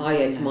goodness. Oh yeah,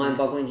 it's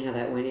mind-boggling how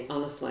that went,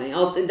 honestly.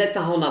 That's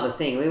a whole other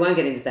thing. We won't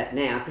get into that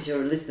now because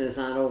your listeners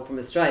aren't all from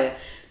Australia,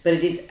 but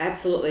it is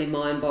absolutely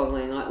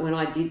mind-boggling. When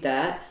I did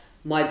that,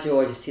 my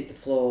jaw just hit the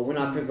floor. When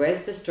I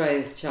progressed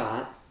Australia's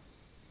chart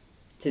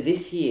to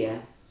this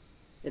year,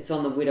 it's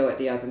on the widow at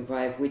the open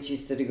grave, which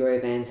is the degree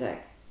of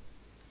Anzac.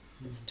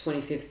 It's the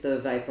 25th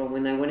of April.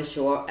 When they went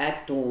ashore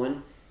at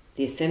dawn,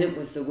 the ascendant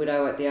was the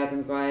widow at the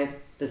open grave.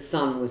 The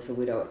sun was the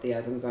widow at the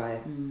open grave.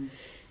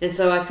 And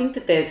so I think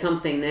that there's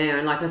something there.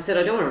 And like I said,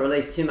 I don't want to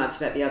release too much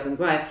about the open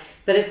grave,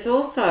 but it's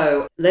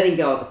also letting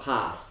go of the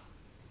past.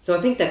 So I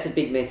think that's a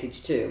big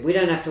message too. We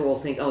don't have to all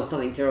think, oh,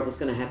 something terrible is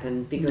going to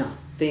happen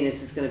because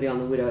Venus is going to be on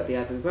the widow at the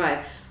open grave.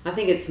 I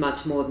think it's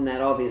much more than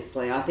that,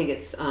 obviously. I think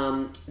it's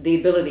the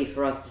ability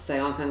for us to say,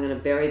 oh, I'm going to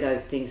bury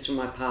those things from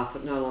my past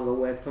that no longer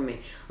work for me.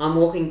 I'm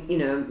walking,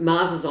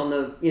 Mars is on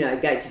the,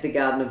 gate to the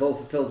garden of all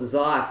fulfilled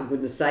desire, for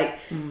goodness sake.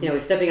 We're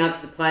stepping up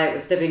to the plate, we're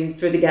stepping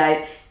through the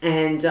gate,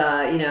 and,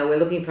 we're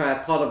looking for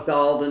our pot of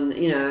gold, and,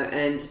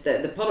 and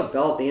the pot of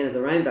gold at the end of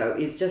the rainbow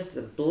is just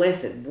a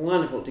blessed,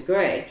 wonderful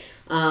degree.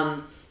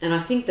 And I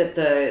think that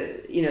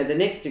the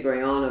next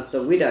degree on of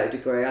the widow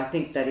degree, I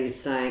think that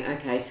is saying,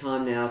 okay,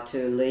 time now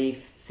to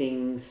leave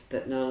things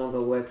that no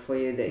longer work for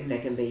you. They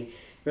can be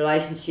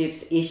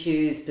relationships,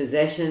 issues,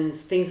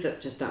 possessions, things that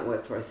just don't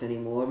work for us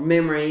anymore,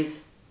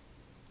 memories,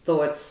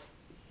 thoughts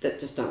that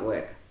just don't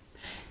work.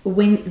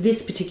 When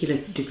this particular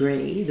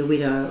degree, the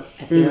widow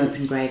at the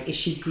open grave, is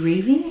she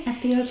grieving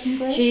at the open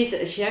grave?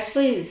 She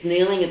actually is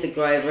kneeling at the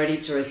grave,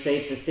 ready to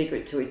receive the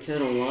secret to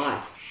eternal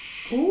life.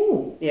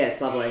 Ooh. Yeah,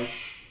 it's lovely.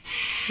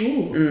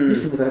 Ooh.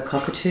 Listen, we've got a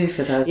cockatoo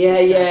for those.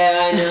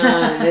 Yeah, I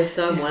know. They're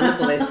so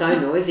wonderful. They're so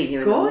noisy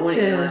here in the morning.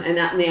 And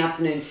in the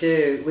afternoon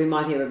too, we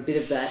might hear a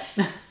bit of that.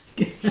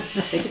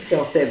 They just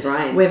go off their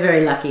brains. We're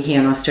very lucky here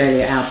in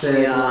Australia, our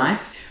bird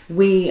life.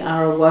 We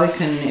are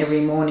awoken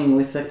every morning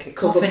with a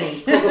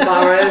cacophony.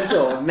 Kookaburras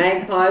or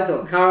magpies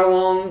or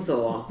currawongs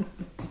or...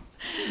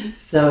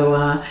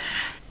 So,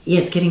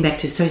 yes, getting back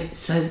to...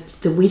 So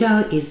the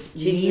widow is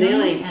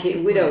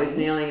kneeling widow is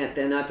kneeling at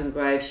an open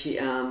grave. She,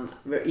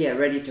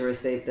 ready to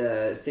receive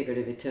the secret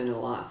of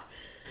eternal life.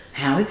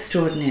 How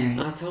extraordinary.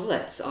 I told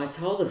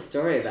the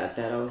story about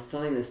that. I was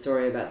telling the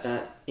story about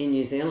that in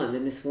New Zealand,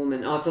 and this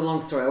woman... Oh, it's a long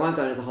story. I won't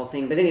go into the whole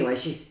thing. But anyway,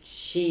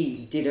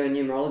 she did her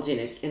numerology and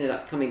it ended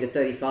up coming to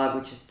 35,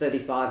 which is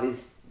 35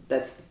 is...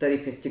 That's the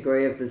 35th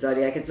degree of the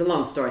zodiac. It's a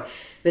long story.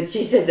 But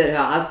she said that her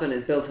husband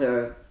had built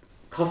her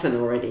coffin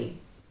already.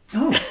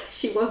 Oh.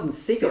 She wasn't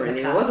sick or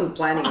anything. I wasn't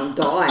planning on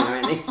dying or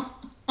anything.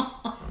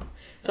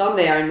 So I'm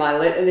there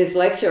in this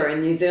lecture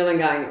in New Zealand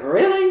going,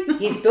 really?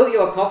 He's built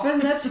you a coffin?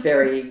 That's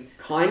very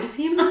kind of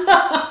him.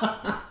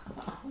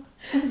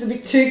 It's a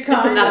bit too kind.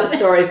 That's another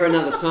story for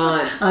another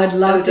time. I'd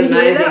love to hear that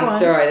one. It was an amazing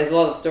story. There's a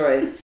lot of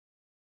stories.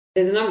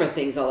 There's a number of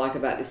things I like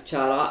about this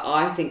chart.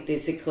 I think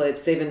this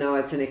eclipse, even though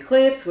it's an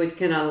eclipse, which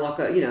can unlock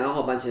a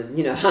whole bunch of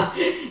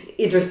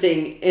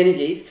interesting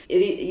energies.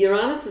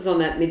 Uranus is on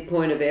that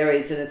midpoint of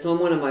Aries, and it's on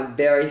one of my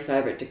very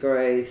favourite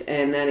degrees,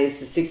 and that is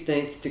the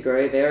 16th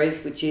degree of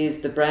Aries, which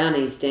is the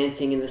brownies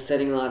dancing in the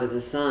setting light of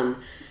the sun.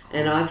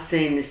 And I've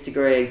seen this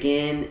degree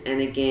again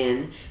and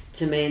again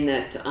to mean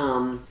that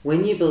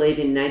when you believe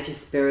in nature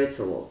spirits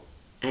or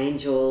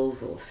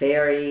angels or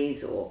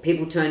fairies or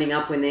people turning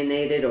up when they're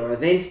needed or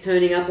events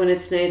turning up when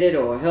it's needed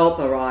or help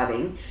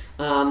arriving,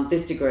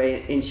 this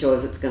degree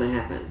ensures it's going to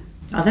happen.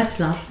 Oh, that's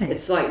lovely.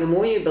 It's like the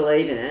more you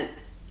believe in it,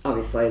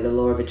 obviously the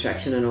law of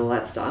attraction and all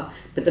that stuff,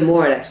 but the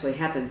more it actually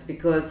happens,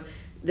 because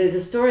there's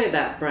a story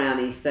about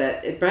brownies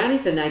that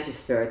brownies are nature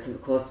spirits, and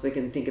of course we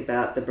can think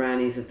about the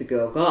brownies of the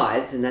Girl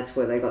Guides, and that's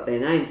where they got their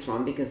names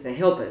from because they're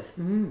helpers.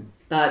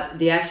 But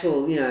the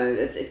actual,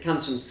 it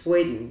comes from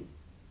Sweden,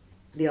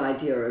 the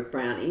idea of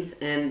brownies,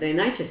 and they're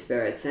nature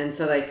spirits, and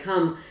so they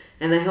come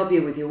and they help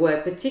you with your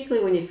work,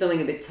 particularly when you're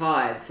feeling a bit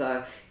tired.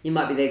 So you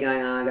might be there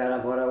going, oh God,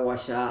 I've got to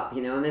wash up,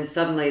 and then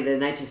suddenly the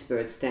nature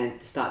spirits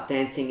start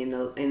dancing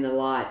in the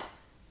light,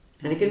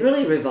 and it can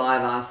really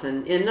revive us.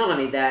 And not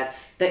only that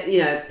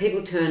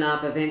people turn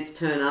up, events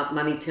turn up,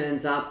 money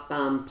turns up,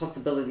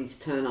 possibilities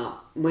turn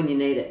up when you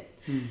need it.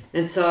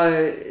 And so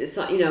it's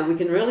like, we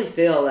can really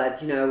feel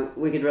that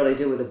we could really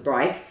do with a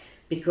break,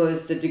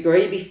 because the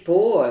degree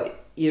before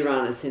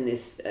Uranus in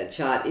this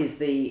chart is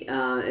the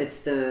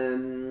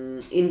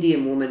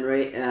Indian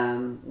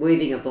woman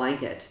weaving a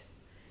blanket,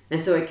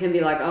 and so it can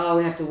be like, oh,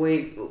 we have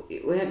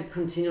to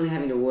continually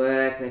having to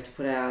work, we have to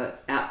put our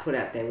output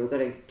out there, we've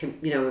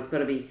got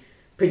to be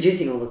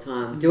producing all the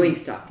time, doing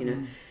stuff,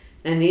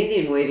 and the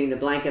Indian weaving the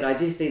blanket, I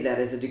do see that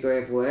as a degree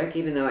of work,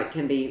 even though it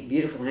can be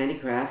beautiful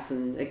handicrafts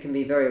and it can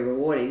be very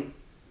rewarding.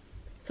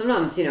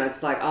 Sometimes,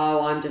 it's like,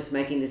 oh, I'm just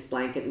making this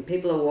blanket, and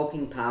people are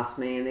walking past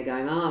me and they're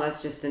going, oh,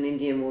 that's just an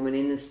Indian woman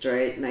in the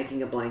street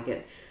making a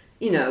blanket.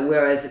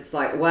 Whereas it's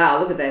like, wow,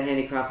 look at that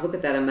handicraft, look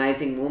at that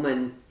amazing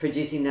woman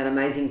producing that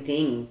amazing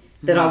thing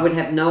that I would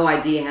have no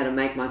idea how to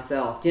make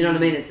myself. Do you know what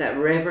I mean? It's that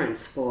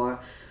reverence for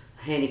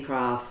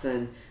handicrafts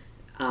and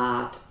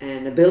art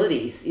and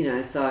abilities,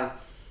 so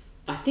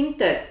I think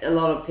that a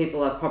lot of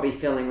people are probably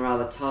feeling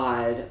rather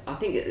tired. I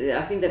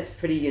think that's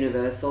pretty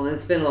universal, and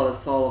there's been a lot of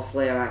solar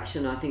flare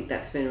action. I think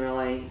that's been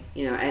really,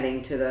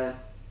 adding to the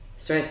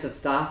stress of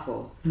stuff.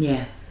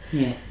 Yeah,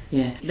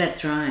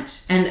 that's right.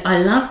 And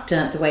I loved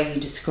the way you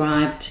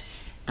described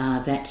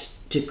that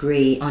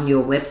degree on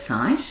your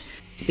website,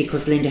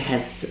 because Lynda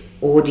has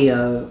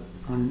audio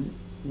on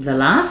the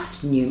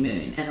last new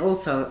moon, and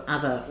also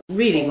other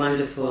really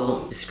wonderful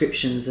well.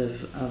 descriptions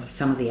of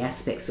some of the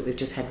aspects that we've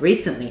just had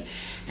recently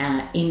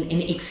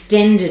in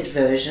extended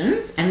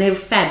versions, and they're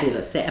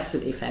fabulous. They're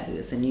absolutely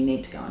fabulous, and you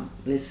need to go and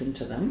listen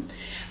to them.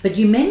 But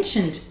you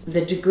mentioned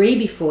the degree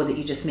before that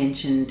you just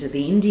mentioned,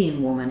 the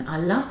Indian woman. I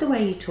love the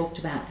way you talked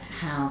about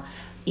how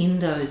in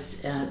those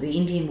the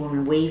Indian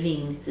woman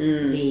weaving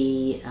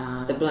the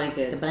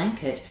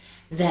blanket,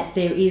 that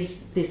there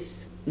is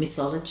this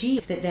mythology,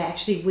 that they're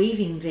actually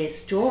weaving their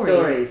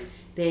stories,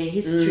 their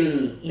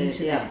history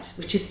into that,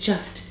 which is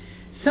just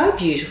so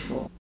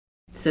beautiful.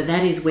 So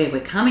that is where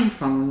we're coming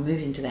from. We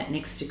move into that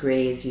next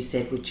degree, as you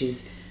said, which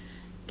is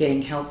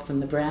getting help from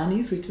the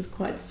brownies, which is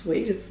quite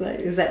sweet.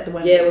 Is that the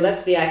one? Yeah, well,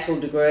 that's the actual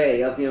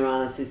degree of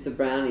Uranus, is the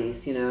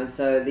brownies, and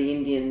so the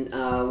Indian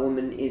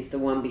woman is the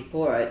one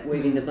before it,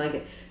 weaving the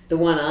blanket. The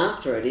one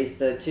after it is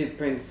the two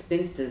prim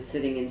spinsters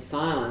sitting in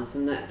silence,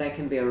 and that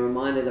can be a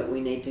reminder that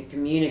we need to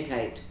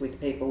communicate with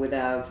people, with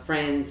our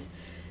friends,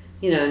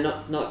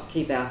 not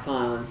keep our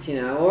silence,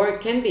 or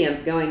it can be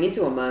going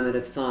into a moment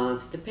of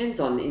silence. It depends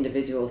on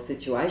individual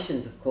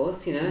situations, of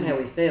course, how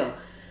we feel.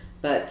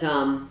 But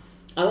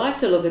I like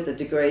to look at the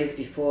degrees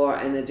before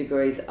and the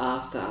degrees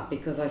after,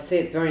 because I see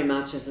it very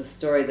much as a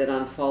story that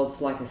unfolds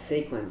like a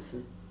sequence.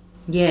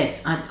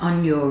 Yes,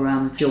 on your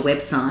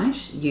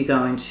website, you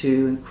go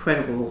into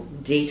incredible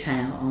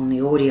detail on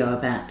the audio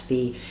about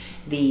the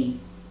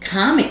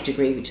karmic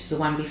degree, which is the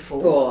one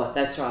before. Oh,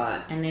 that's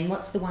right. And then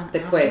what's the one after?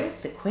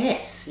 The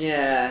quest.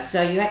 Yeah.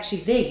 So you're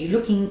actually there.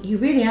 You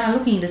really are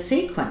looking at a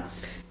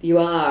sequence. You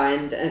are,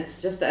 and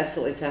it's just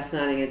absolutely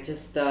fascinating. It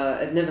just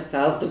it never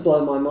fails to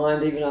blow my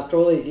mind, even after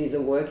all these years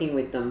of working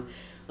with them.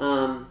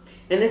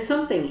 And there's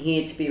something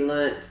here to be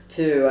learnt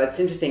too. It's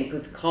interesting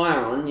because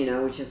Chiron,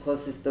 which of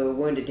course is the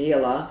wounded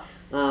healer,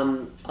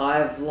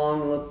 I've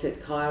long looked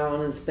at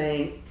Chiron as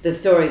being the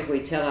stories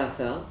we tell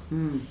ourselves.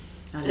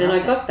 I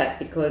got that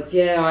because,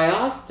 I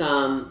asked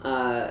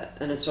an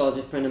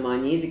astrologer friend of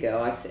mine years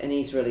ago, and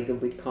he's really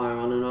good with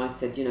Chiron, and I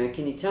said,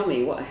 can you tell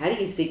me, how do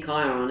you see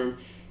Chiron? And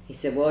he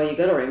said, well, you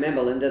got to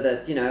remember, Lynda,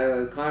 that,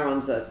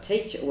 Chiron's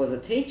was a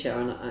teacher.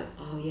 And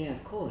oh yeah,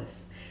 of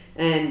course.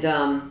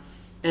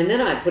 And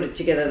then I put it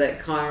together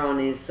that Chiron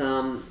is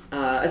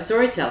a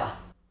storyteller.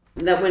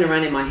 That went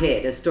around in my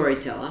head, a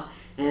storyteller.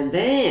 And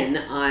then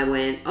I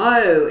went,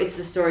 oh, it's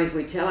the stories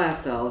we tell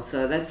ourselves.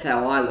 So that's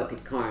how I look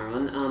at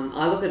Chiron.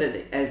 I look at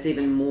it as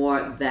even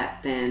more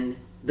that than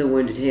the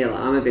wounded healer.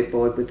 I'm a bit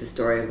bored with the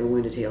story of the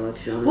wounded healer,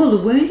 to be honest. Well,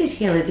 the wounded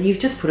healer, you've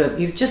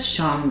just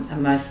shone a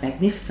most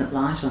magnificent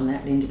light on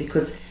that, Lynda,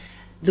 because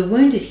the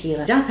wounded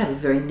healer does have a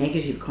very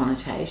negative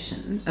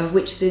connotation, of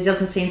which there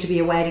doesn't seem to be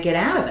a way to get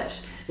out of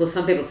it. Well,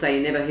 some people say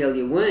you never heal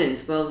your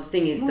wounds. Well, the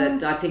thing is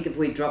that I think if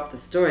we drop the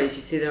stories,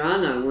 you see, there are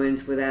no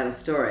wounds without a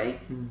story.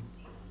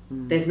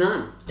 There's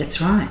none.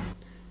 That's right.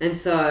 And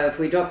so if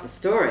we drop the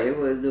story,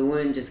 well, the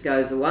wound just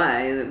goes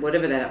away. And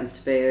whatever that happens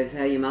to be, is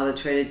how your mother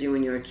treated you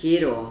when you were a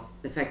kid, or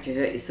the fact you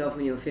hurt yourself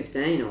when you were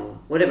 15, or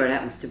whatever it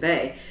happens to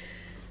be.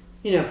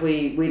 If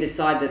we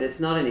decide that it's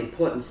not an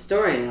important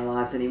story in our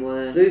lives anymore,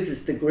 then it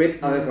loses the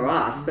grip over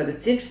us. But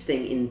it's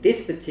interesting, in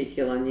this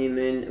particular new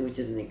moon, which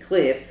is an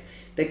eclipse,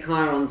 that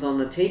Chiron's on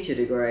the teacher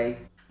degree.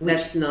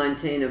 That's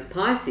 19 of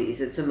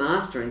Pisces. It's a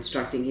master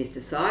instructing his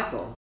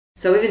disciple.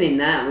 So even in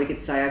that, we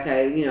could say,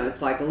 okay,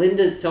 it's like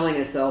Lynda's telling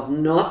herself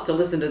not to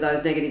listen to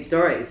those negative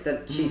stories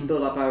that she's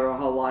built up over her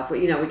whole life.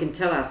 We can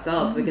tell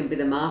ourselves, we can be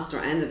the master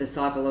and the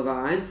disciple of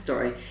our own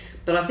story.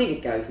 But I think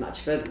it goes much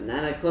further than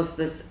that. Of course,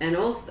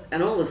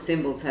 all the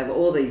symbols have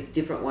all these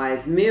different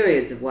ways,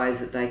 myriads of ways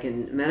that they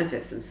can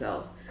manifest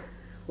themselves.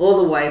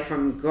 All the way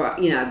from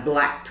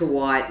black to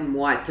white and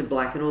white to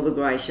black and all the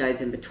grey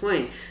shades in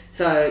between.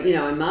 So,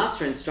 a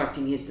master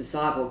instructing his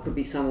disciple could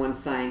be someone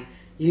saying,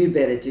 you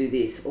better do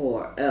this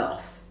or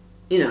else,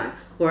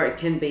 or it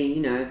can be,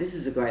 this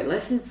is a great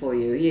lesson for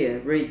you, here,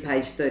 read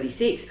page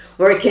 36.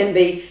 Or it can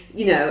be,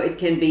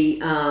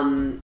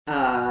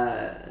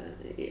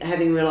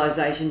 having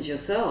realizations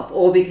yourself,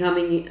 or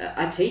becoming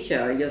a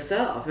teacher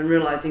yourself and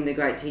realizing the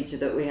great teacher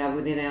that we have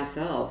within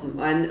ourselves,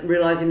 and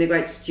realizing the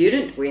great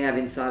student we have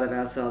inside of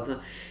ourselves.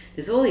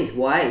 There's all these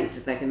ways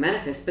that they can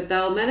manifest, but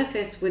they'll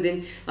manifest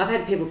within. I've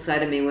had people say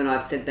to me when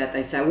I've said that,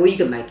 they say, well, you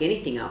can make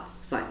anything up.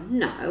 It's like,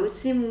 no,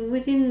 it's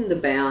within the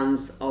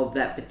bounds of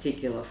that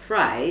particular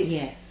phrase.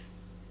 Yes.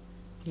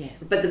 Yeah.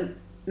 But the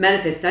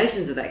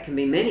manifestations of that can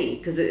be many,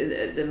 because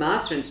the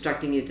master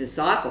instructing your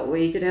disciple, well,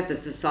 you could have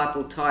this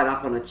disciple tied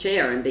up on a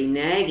chair and be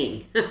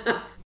nagging.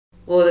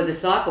 Or the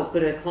disciple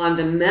could have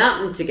climbed a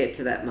mountain to get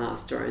to that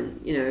master,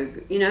 and,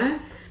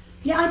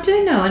 Yeah, I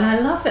do know, and I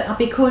love it,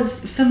 because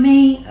for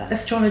me,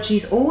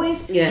 astrology's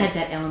always had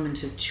that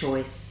element of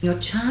choice. Your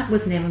chart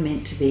was never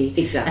meant to be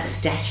a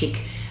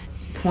static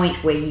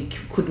point where you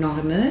could not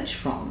emerge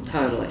from.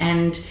 Totally.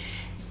 And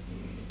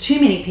too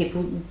many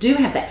people do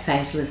have that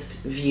fatalist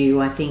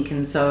view, I think,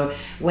 and so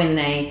when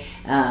they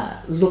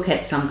look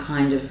at some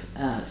kind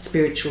of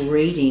spiritual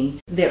reading,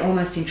 they're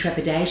almost in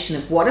trepidation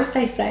of what if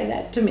they say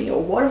that to me,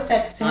 or what if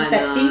that says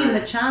that thing in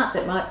the chart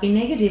that might be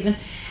negative,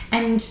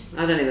 and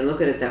I don't even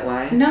look at it that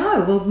way.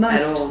 No, well,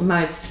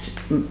 most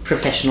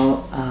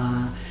professional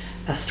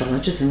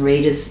astrologers and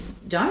readers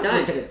don't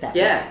look at it that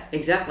way. Yeah,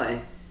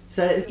 exactly.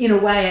 So in a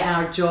way,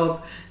 our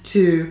job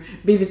to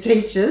be the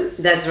teachers.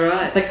 That's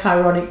right. The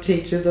chironic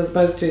teachers, as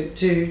opposed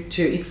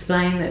to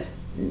explain that,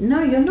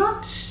 no, you're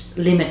not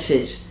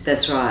limited.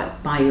 That's right.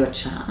 By your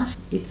chart.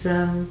 It's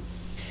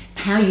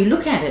how you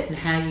look at it and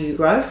how you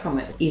grow from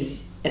it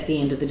is, at the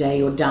end of the day,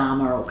 your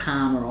dharma or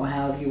karma or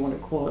however you want to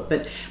call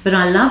it. But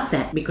I love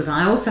that because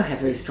I also have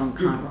very strong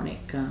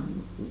chironic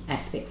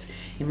aspects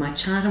in my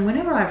chart, and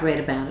whenever I've read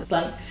about it, it's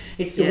like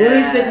it's the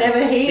wound that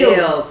never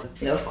heals.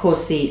 Of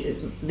course,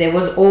 there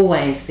was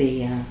always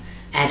the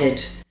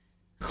added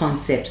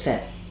concept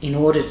that in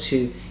order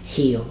to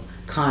heal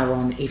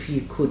Chiron, if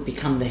you could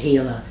become the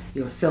healer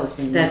yourself,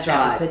 then that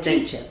was the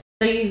teacher.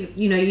 So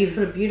you've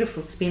put a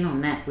beautiful spin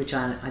on that, which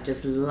I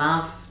just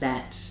love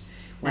that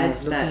way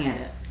of looking at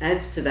it.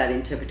 Adds to that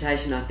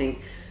interpretation, I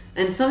think.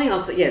 And something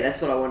else,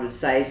 that's what I wanted to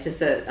say, is just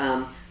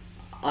that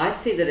I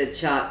see that a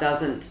chart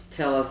doesn't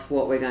tell us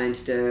what we're going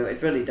to do.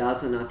 It really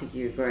doesn't. I think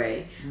you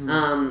agree.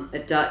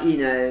 It does.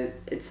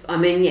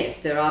 Yes,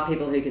 there are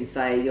people who can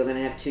say you're going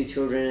to have 2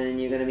 children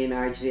and you're going to be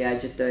married to the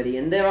age of 30,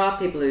 and there are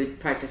people who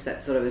practice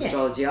that sort of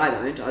astrology. I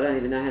don't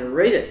even know how to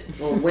read it.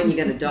 Or when you're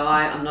going to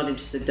die, I'm not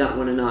interested. Don't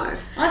want to know.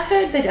 I've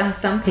heard that there are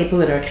some people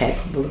that are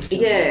capable of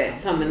doing that.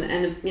 Some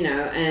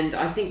and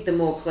I think the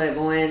more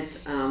clairvoyant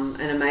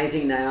and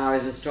amazing they are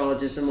as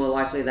astrologers, the more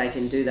likely they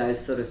can do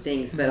those sort of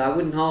things. But I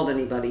wouldn't hold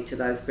anybody to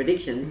those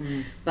predictions.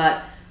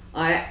 But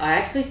I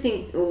actually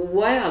think the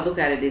way I look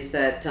at it is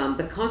that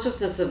the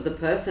consciousness of the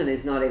person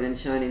is not even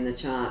shown in the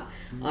chart.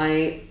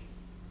 I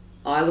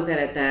look at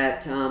it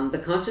that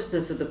the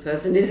consciousness of the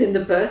person is in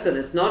the person.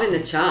 It's not in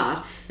the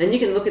chart. And you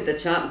can look at the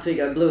chart until you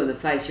go blue in the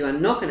face. You are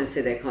not going to see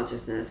their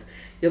consciousness.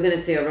 You're going to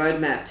see a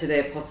roadmap to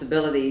their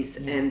possibilities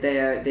and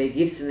their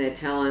gifts and their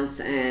talents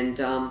and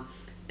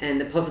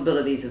the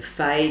possibilities of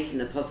fate and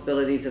the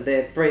possibilities of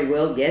their free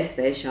will. Yes,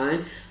 they're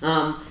shown.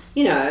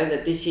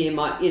 That this year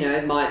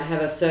might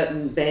have a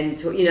certain bend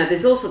to,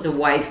 there's all sorts of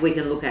ways we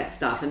can look at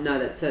stuff and know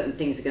that certain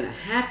things are going to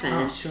happen.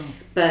 Oh, sure.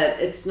 But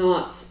it's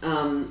not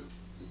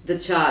the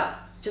chart,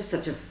 just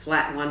such a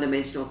flat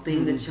one-dimensional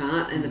thing, the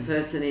chart, and the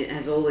person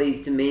has all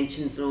these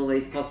dimensions and all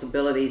these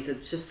possibilities.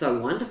 It's just so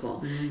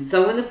wonderful.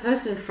 So when the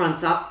person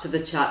fronts up to the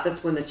chart,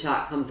 that's when the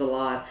chart comes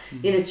alive.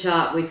 In a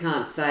chart, we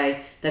can't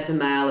say that's a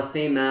male, a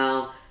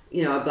female,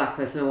 a black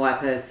person, a white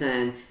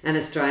person, an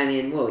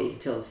Australian. Well, you can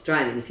tell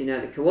Australian if you know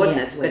the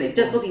coordinates, but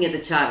just looking at the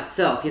chart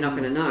itself, you're not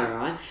going to know,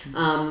 right?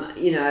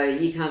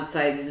 You can't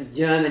say this is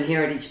German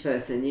heritage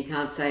person. You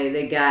can't say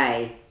they're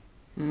gay.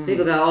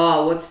 People go,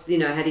 oh,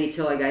 how do you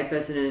tell a gay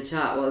person in a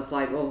chart? Well, it's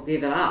like, well,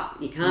 give it up.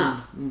 You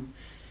can't.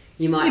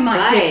 You might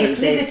say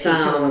there's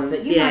some,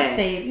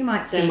 you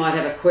might say they might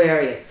have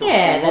Aquarius or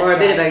a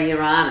bit of a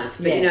Uranus,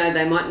 but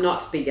they might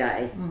not be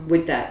gay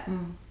with that.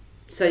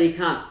 So you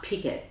can't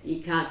pick it.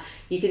 You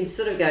can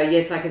sort of go,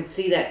 yes, I can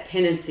see that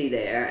tendency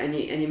there, and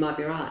you might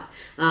be right.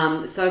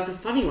 So it's a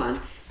funny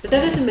one, but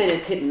that doesn't mean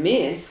it's hit and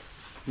miss.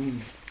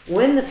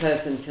 When the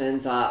person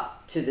turns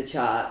up to the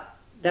chart,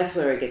 that's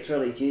where it gets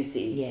really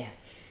juicy. Yeah.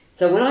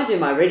 So when I do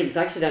my readings,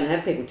 I actually don't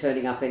have people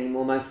turning up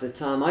anymore most of the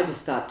time. I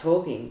just start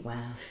talking.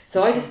 Wow.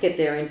 So I just get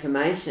their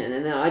information,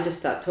 and then I just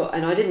start talking.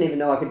 And I didn't even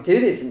know I could do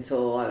this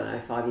until,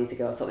 5 years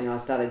ago or something, I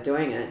started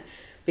doing it.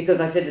 Because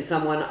I said to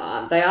someone,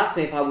 they asked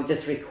me if I would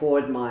just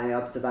record my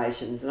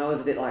observations, and I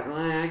was a bit like,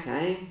 oh,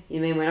 okay,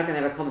 you mean we're not going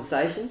to have a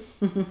conversation?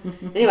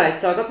 Anyway,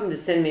 so I got them to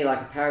send me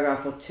like a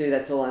paragraph or 2,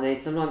 that's all I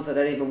need. Sometimes I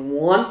don't even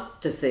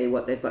want to see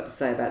what they've got to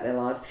say about their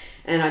lives.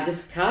 And I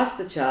just cast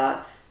the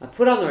chart, I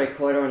put on the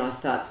recorder, and I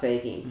start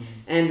speaking.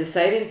 And the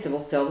Sabian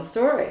symbols tell the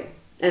story,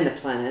 and the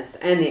planets,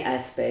 and the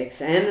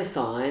aspects, and the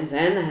signs,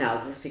 and the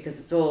houses,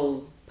 because it's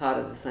all part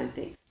of the same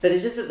thing. But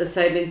it's just that the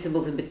Sabian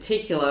symbols in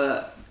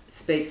particular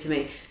speak to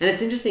me. And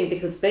it's interesting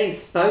because being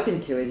spoken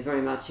to is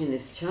very much in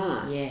this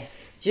chart.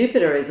 Yes.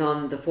 Jupiter is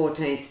on the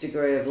 14th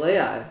degree of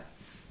Leo,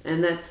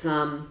 and that's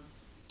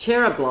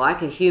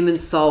cherub-like, a human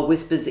soul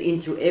whispers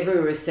into every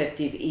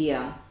receptive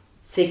ear,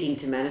 seeking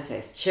to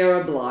manifest.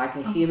 Cherub-like,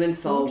 a human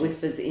soul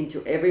whispers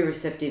into every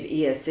receptive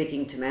ear,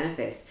 seeking to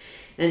manifest.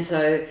 And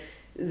so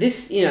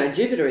this,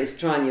 Jupiter is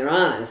trine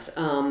Uranus,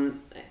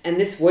 and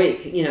this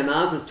week,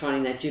 Mars is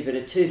trining that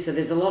Jupiter too, so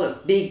there's a lot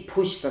of big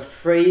push for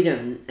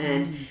freedom,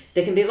 and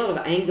there can be a lot of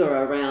anger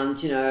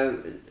around,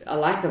 a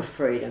lack of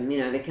freedom.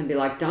 There can be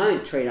like,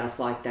 don't treat us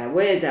like that,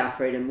 where's our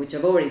freedom, which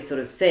I've already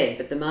sort of said,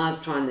 but the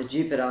Mars trine the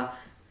Jupiter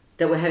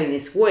that we're having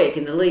this week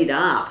in the lead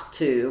up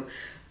to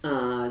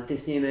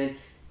this new moon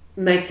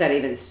makes that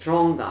even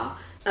stronger.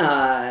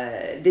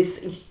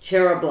 This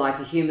cherub-like,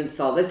 a human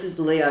soul, this is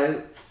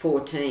Leo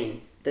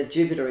 14 that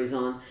Jupiter is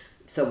on.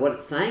 So what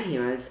it's saying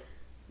here is,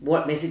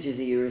 what messages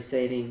are you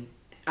receiving?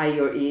 are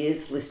your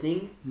ears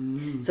listening?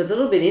 So it's a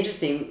little bit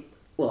interesting.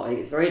 Well, I think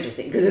it's very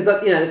interesting because we've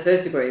got, the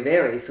first degree of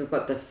Aries, we've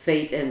got the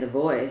feet and the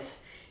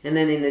voice, and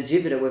then in the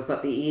Jupiter we've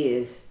got the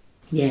ears.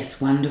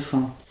 Yes,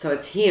 wonderful. So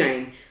it's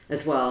hearing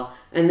as well.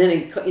 And then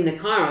in the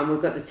Chiron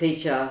we've got the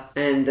teacher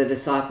and the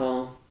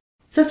disciple.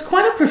 So it's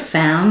quite a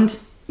profound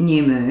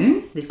new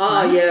moon, this one.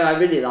 Oh, yeah, I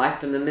really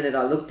liked them. The minute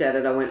I looked at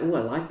it, I went, oh, I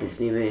like this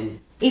new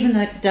moon. Even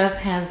though it does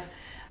have,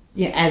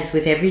 as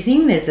with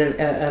everything, there's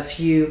a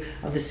few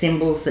of the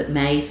symbols that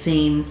may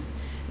seem,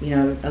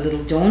 a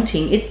little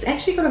daunting. It's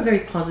actually got a very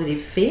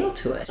positive feel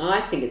to it.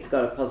 I think it's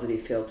got a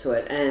positive feel to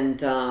it.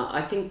 And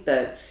I think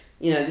that,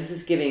 this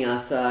is giving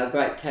us a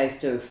great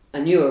taste of a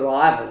new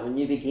arrival, a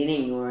new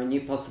beginning, or a new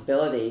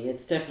possibility.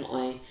 It's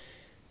definitely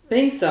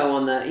being so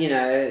on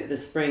the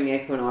spring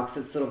equinox.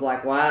 It's sort of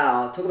like,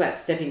 wow, talk about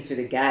stepping through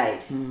the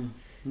gate.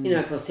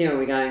 Of course, here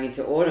we're going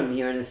into autumn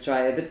here in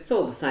Australia, but it's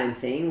all the same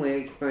thing. We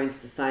experience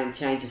the same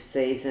change of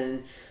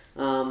season.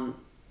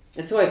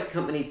 It's always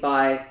accompanied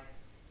by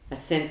a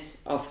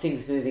sense of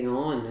things moving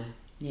on.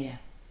 Yeah.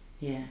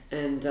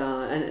 And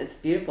it's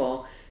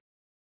beautiful.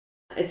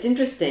 It's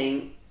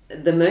interesting.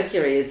 The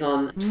Mercury is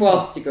on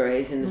 12th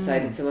degrees in the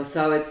Saturn Sigma,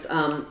 so it's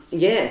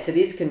yes, it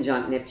is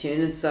conjunct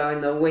Neptune, and so in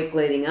the week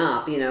leading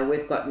up,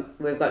 we've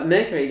got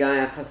Mercury going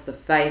across the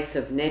face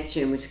of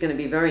Neptune, which is going to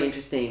be very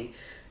interesting.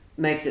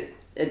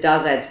 It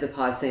does add to the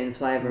Piscean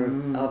flavour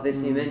of this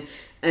new moon,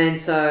 and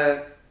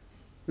so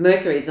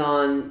Mercury's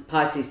on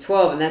Pisces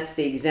 12, and that's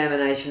the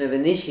examination of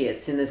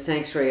initiates in the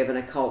sanctuary of an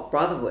occult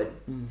brotherhood.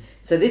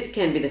 So this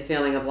can be the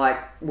feeling of like,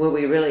 will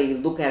we really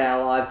look at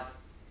our lives?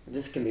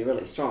 This can be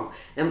really strong.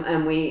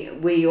 And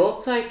we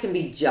also can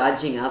be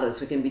judging others.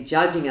 We can be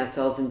judging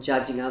ourselves and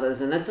judging others.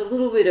 And that's a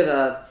little bit of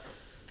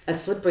a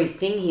slippery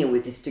thing here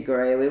with this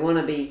degree. We want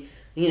to be,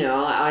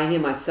 I hear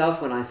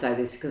myself when I say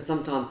this, because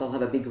sometimes I'll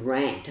have a big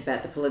rant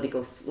about the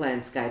political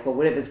landscape or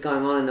whatever's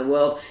going on in the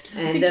world.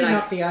 And I think you're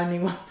not the only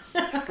one.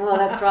 Well,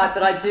 that's right.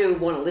 But I do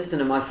want to listen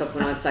to myself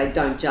when I say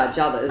don't judge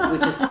others,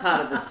 which is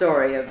part of the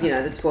story of, the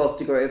 12th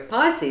degree of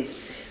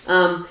Pisces.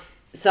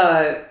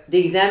 So the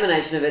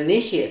examination of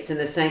initiates in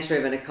the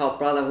sanctuary of an occult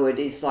brotherhood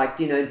is like,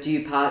 do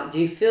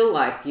you feel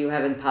like you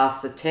haven't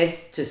passed the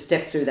test to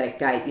step through that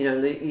gate,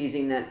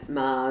 using that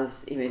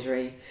Mars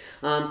imagery?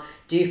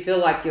 Do you feel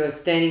like you're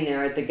standing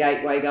there at the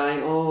gateway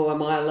going, oh,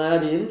 am I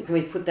allowed in? Can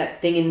we put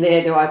that thing in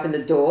there to open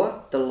the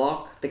door, the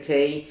lock, the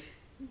key,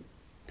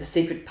 the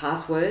secret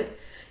password?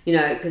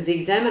 Because the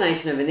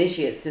examination of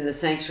initiates in the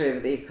sanctuary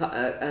of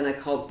an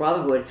occult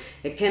brotherhood,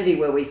 it can be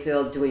where we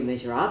feel, do we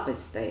measure up? Are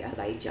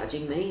they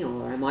judging me,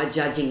 or am I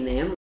judging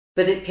them?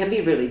 But it can be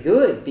really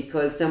good,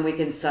 because then we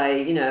can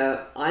say,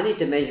 I need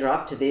to measure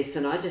up to this,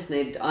 and I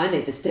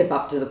need to step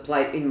up to the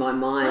plate in my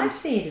mind. I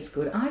see it as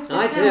good. I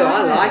do.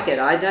 I like it.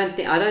 I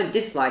don't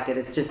dislike it.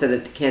 It's just that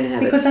it can have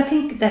because I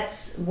think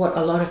that's what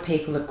a lot of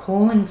people are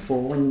calling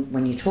for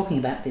when you're talking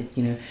about this,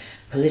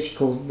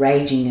 political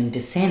raging and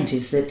dissent,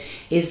 is that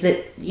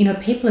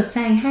people are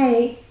saying,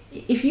 hey,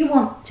 if you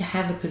want to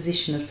have a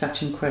position of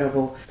such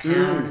incredible power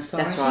and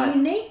authority, that's right.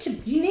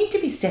 you need to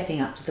be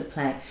stepping up to the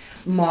plate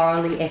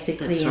morally,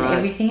 ethically, that's and right.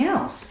 everything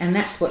else. And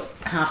that's what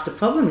half the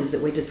problem is,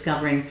 that we're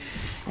discovering,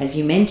 as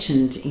you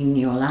mentioned in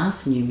your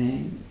last new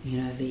moon,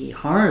 the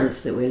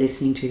horrors that we're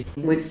listening to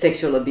with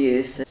sexual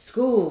abuse,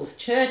 schools,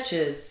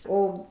 churches,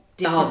 all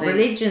different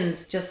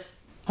religions, just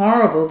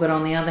horrible. But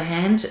on the other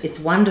hand, it's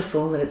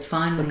wonderful that it's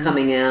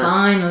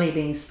finally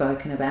being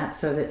spoken about,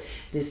 so that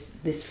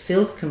this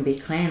filth can be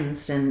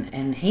cleansed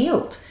and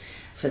healed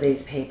for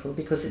these people,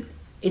 because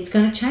it's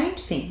going to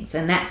change things.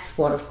 And that's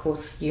what, of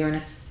course,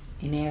 Uranus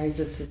in Aries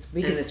is its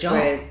biggest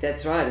job.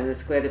 That's right, and the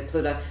square to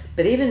Pluto.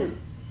 But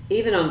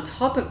even on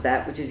top of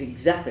that, which is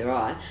exactly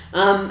right,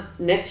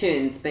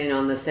 Neptune's been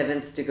on the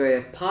 7th degree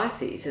of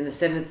Pisces, and the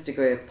 7th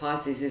degree of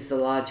Pisces is the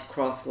large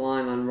cross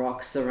lying on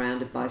rocks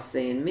surrounded by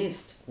sea and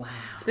mist. Wow.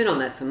 It's been on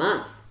that for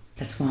months.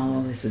 That's while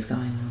all this is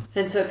going on.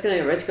 And so it's going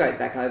to retrograde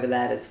back over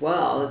that as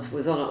well. It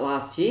was on it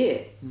last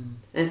year.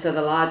 And so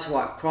the large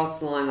white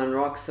cross lying on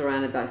rocks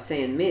surrounded by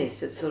sea and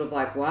mist, it's sort of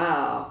like,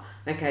 wow.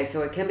 Okay,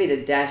 so it can be the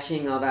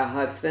dashing of our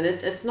hopes, but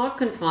it's not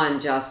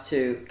confined just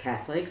to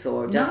Catholics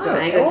or just to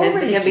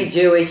Anglicans. It can be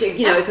Jewish,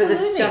 because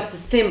it's just a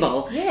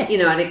symbol, yes.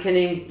 And it can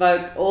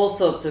invoke all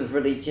sorts of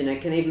religion.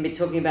 It can even be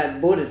talking about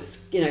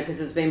Buddhists, because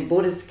there's been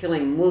Buddhists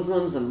killing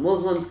Muslims and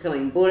Muslims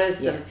killing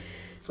Buddhists. Yeah.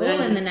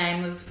 All in the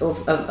name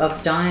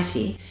of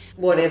deity.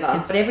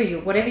 Whatever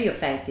your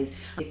faith is.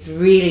 It's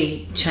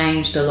really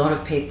changed a lot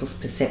of people's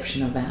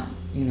perception about,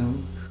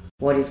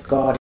 what is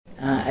God.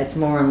 It's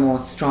more and more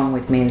strong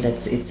with me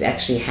that it's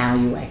actually how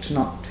you act,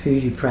 not who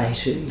you pray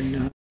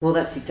to, Well,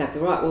 that's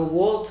exactly right. Well,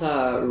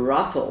 Walter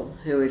Russell,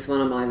 who is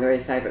one of my very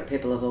favourite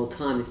people of all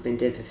time, he's been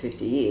dead for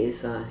 50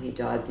 years. He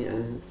died,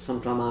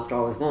 sometime after I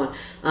was born.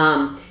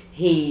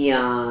 He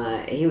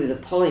was a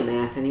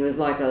polymath, and he was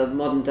like a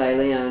modern-day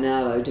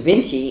Leonardo da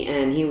Vinci,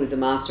 and he was a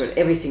master at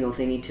every single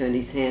thing he turned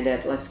his hand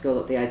at. Left school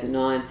at the age of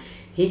 9.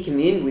 He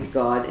communed with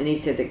God, and he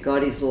said that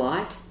God is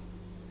light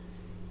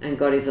and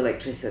God is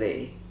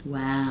electricity.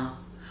 Wow.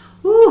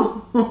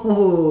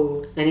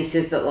 Ooh. And he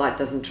says that light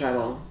doesn't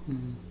travel.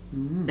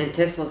 And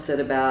Tesla said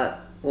about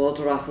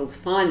Walter Russell's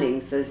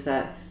findings is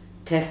that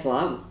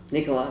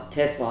Nikola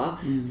Tesla,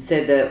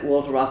 said that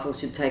Walter Russell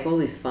should take all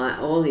his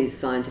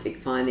scientific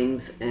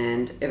findings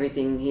and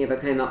everything he ever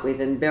came up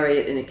with and bury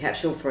it in a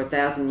capsule for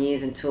 1,000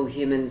 years until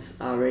humans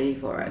are ready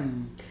for it.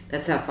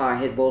 That's how far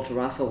ahead Walter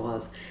Russell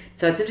was.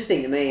 So it's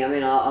interesting to me. I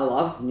mean, I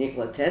love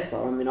Nikola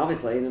Tesla. I mean,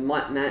 obviously, the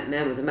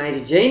man was a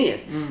major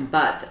genius,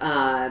 but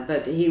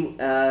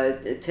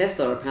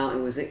Tesla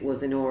apparently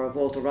was in awe of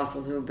Walter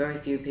Russell, who very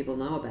few people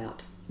know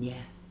about.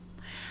 Yeah.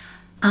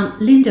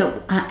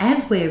 Lynda,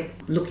 as we're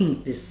looking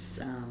at this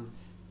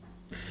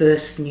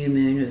first new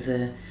moon of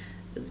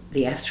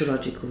the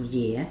astrological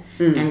year,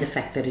 and the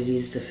fact that it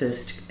is the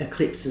first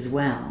eclipse as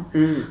well,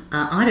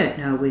 I don't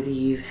know whether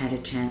you've had a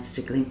chance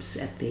to glimpse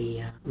at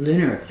the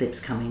lunar eclipse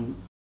coming.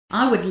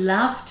 I would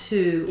love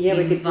to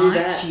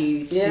invite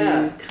you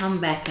to come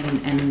back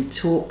and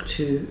talk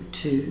to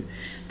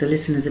the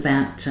listeners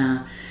about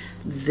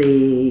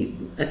the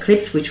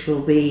eclipse, which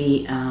will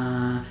be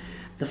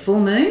the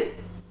full moon.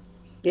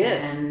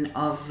 Yes. And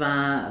of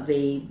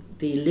the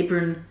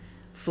Libran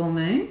full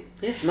moon.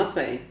 Yes, must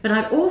be. But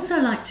I'd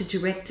also like to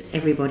direct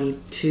everybody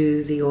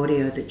to the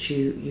audio that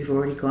you've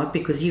already got,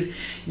 because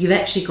you've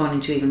actually gone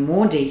into even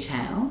more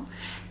detail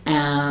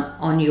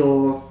on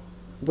your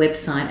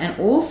website. And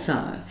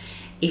also,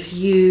 if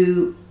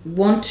you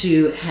want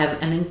to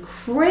have an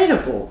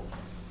incredible,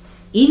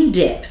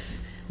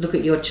 in-depth look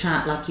at your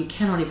chart, like you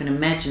cannot even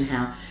imagine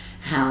how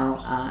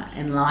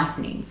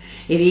enlightening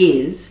it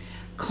is,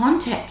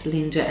 contact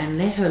Lynda and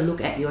let her look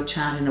at your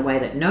chart in a way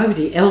that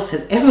nobody else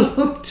has ever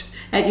looked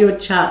at your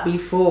chart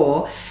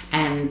before,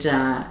 and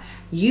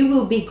you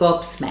will be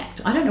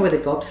gobsmacked. I don't know whether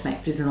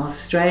gobsmacked is an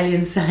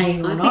Australian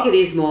saying or not. I think it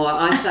is more.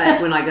 I say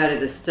it when I go to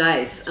the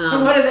States.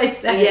 What do they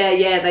say?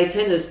 Yeah, they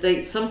tend to...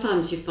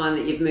 sometimes you find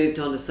that you've moved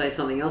on to say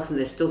something else and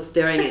they're still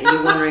staring at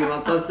you wondering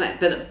what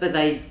gobsmacked, but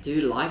they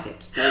do like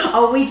it.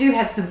 We do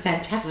have some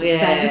fantastic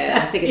sayings.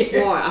 I think it's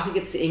more... I think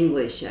it's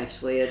English,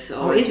 actually. It's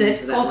is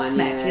it? Gobsmacked.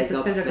 Yes, I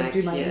suppose I can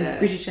do my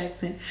British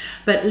accent.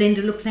 But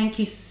Lynda, look, thank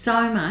you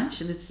so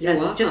much. It's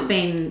just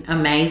been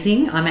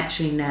amazing. I'm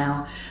actually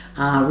now...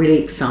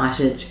 really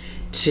excited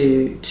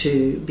to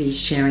be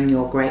sharing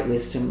your great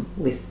wisdom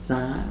with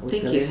the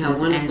listeners. How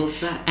wonderful is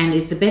that? And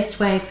is the best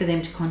way for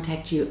them to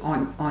contact you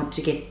on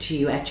to get to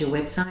you at your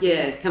website?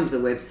 Yeah, come to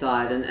the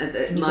website and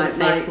you've got a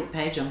Facebook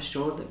page, I'm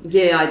sure.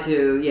 Yeah, I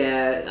do.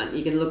 Yeah,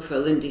 you can look for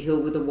Lynda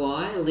Hill with a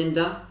Y,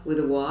 Lynda with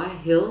a Y,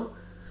 Hill,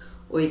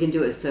 or you can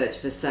do a search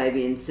for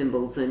Sabian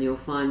Symbols and you'll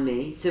find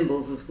me.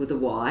 Symbols is with a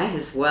Y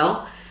as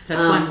well. So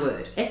it's one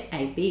word,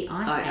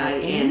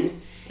 SABIAN.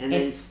 And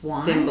then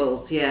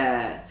symbols,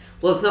 yeah.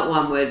 Well, it's not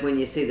one word when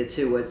you see the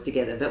two words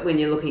together, but when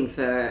you're looking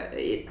for,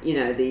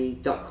 the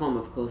 .com,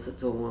 of course,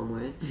 it's all one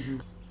word.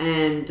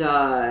 And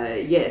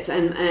yes,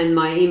 and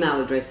my email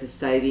address is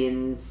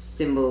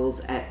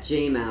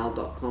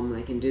sabiansymbols@gmail.com.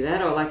 They can do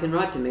that, or they can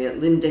write to me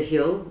at Lynda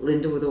Hill,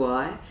 Lynda with a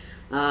Y,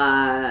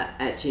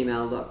 at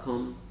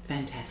gmail.com.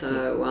 Fantastic.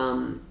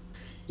 So,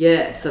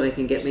 so they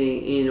can get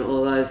me in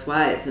all those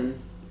ways. And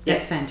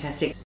that's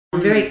fantastic.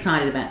 I'm very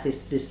excited about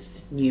this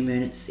new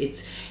moon.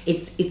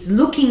 It's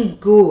looking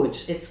good.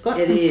 It's got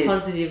some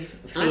positive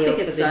feel. I think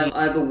it's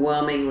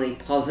overwhelmingly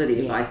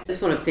positive. Yeah. I just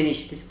want to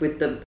finish this with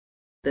the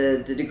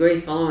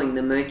degree following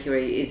the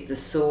Mercury is the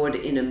sword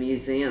in a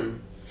museum,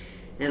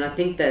 and I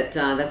think that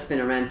that's been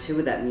around too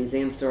with that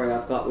museum story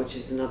I've got, which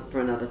is for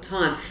another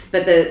time.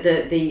 But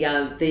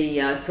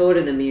the sword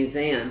in the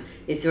museum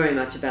is very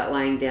much about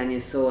laying down your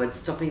sword,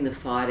 stopping the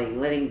fighting,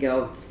 letting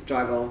go of the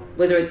struggle,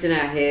 whether it's in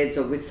our heads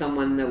or with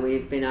someone that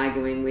we've been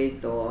arguing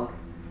with, or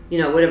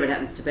whatever it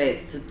happens to be.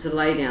 It's to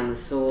lay down the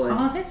sword.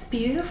 Oh, that's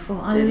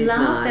beautiful. I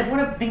love that. What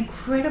an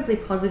incredibly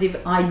positive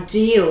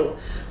ideal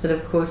that,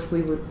 of course,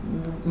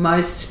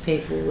 most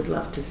people would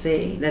love to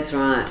see. That's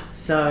right.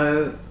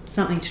 So,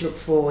 something to look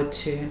forward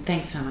to.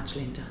 Thanks so much,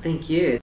 Lynda. Thank you.